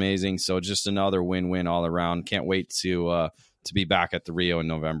 always amazing. So just another win-win all around. Can't wait to be back at the Rio in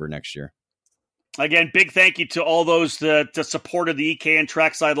November next year. Again, big thank you to all those that supported the EKN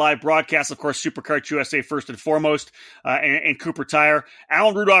Trackside Live broadcast. Of course, Supercarts USA first and foremost, and Cooper Tire.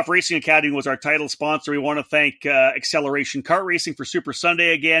 Alan Rudolph Racing Academy was our title sponsor. We want to thank Acceleration Kart Racing for Super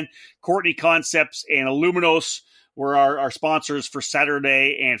Sunday again. Courtney Concepts and Illuminos were our sponsors for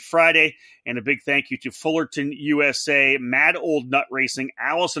Saturday and Friday. And a big thank you to Fullerton USA, Mad Old Nut Racing,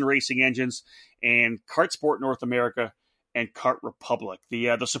 Allison Racing Engines, and Kart Sport North America and Kart Republic.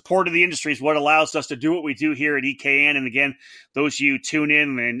 The support of the industry is what allows us to do what we do here at EKN. And again, those of you tune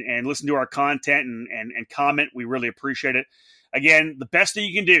in and listen to our content and comment, we really appreciate it. Again, the best thing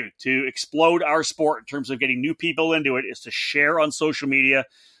you can do to explode our sport in terms of getting new people into it is to share on social media.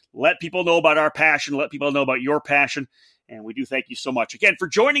 Let people know about our passion. Let people know about your passion. And we do thank you so much again for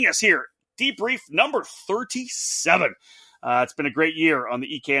joining us here. Debrief number 37. It's been a great year on the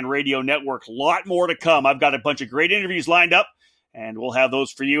EKN Radio Network. A lot more to come. I've got a bunch of great interviews lined up, and we'll have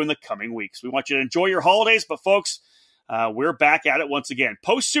those for you in the coming weeks. We want you to enjoy your holidays, but folks, we're back at it once again.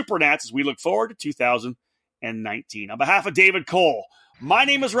 Post-Super Nats as we look forward to 2019. On behalf of David Cole, my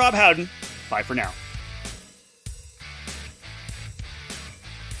name is Rob Howden. Bye for now.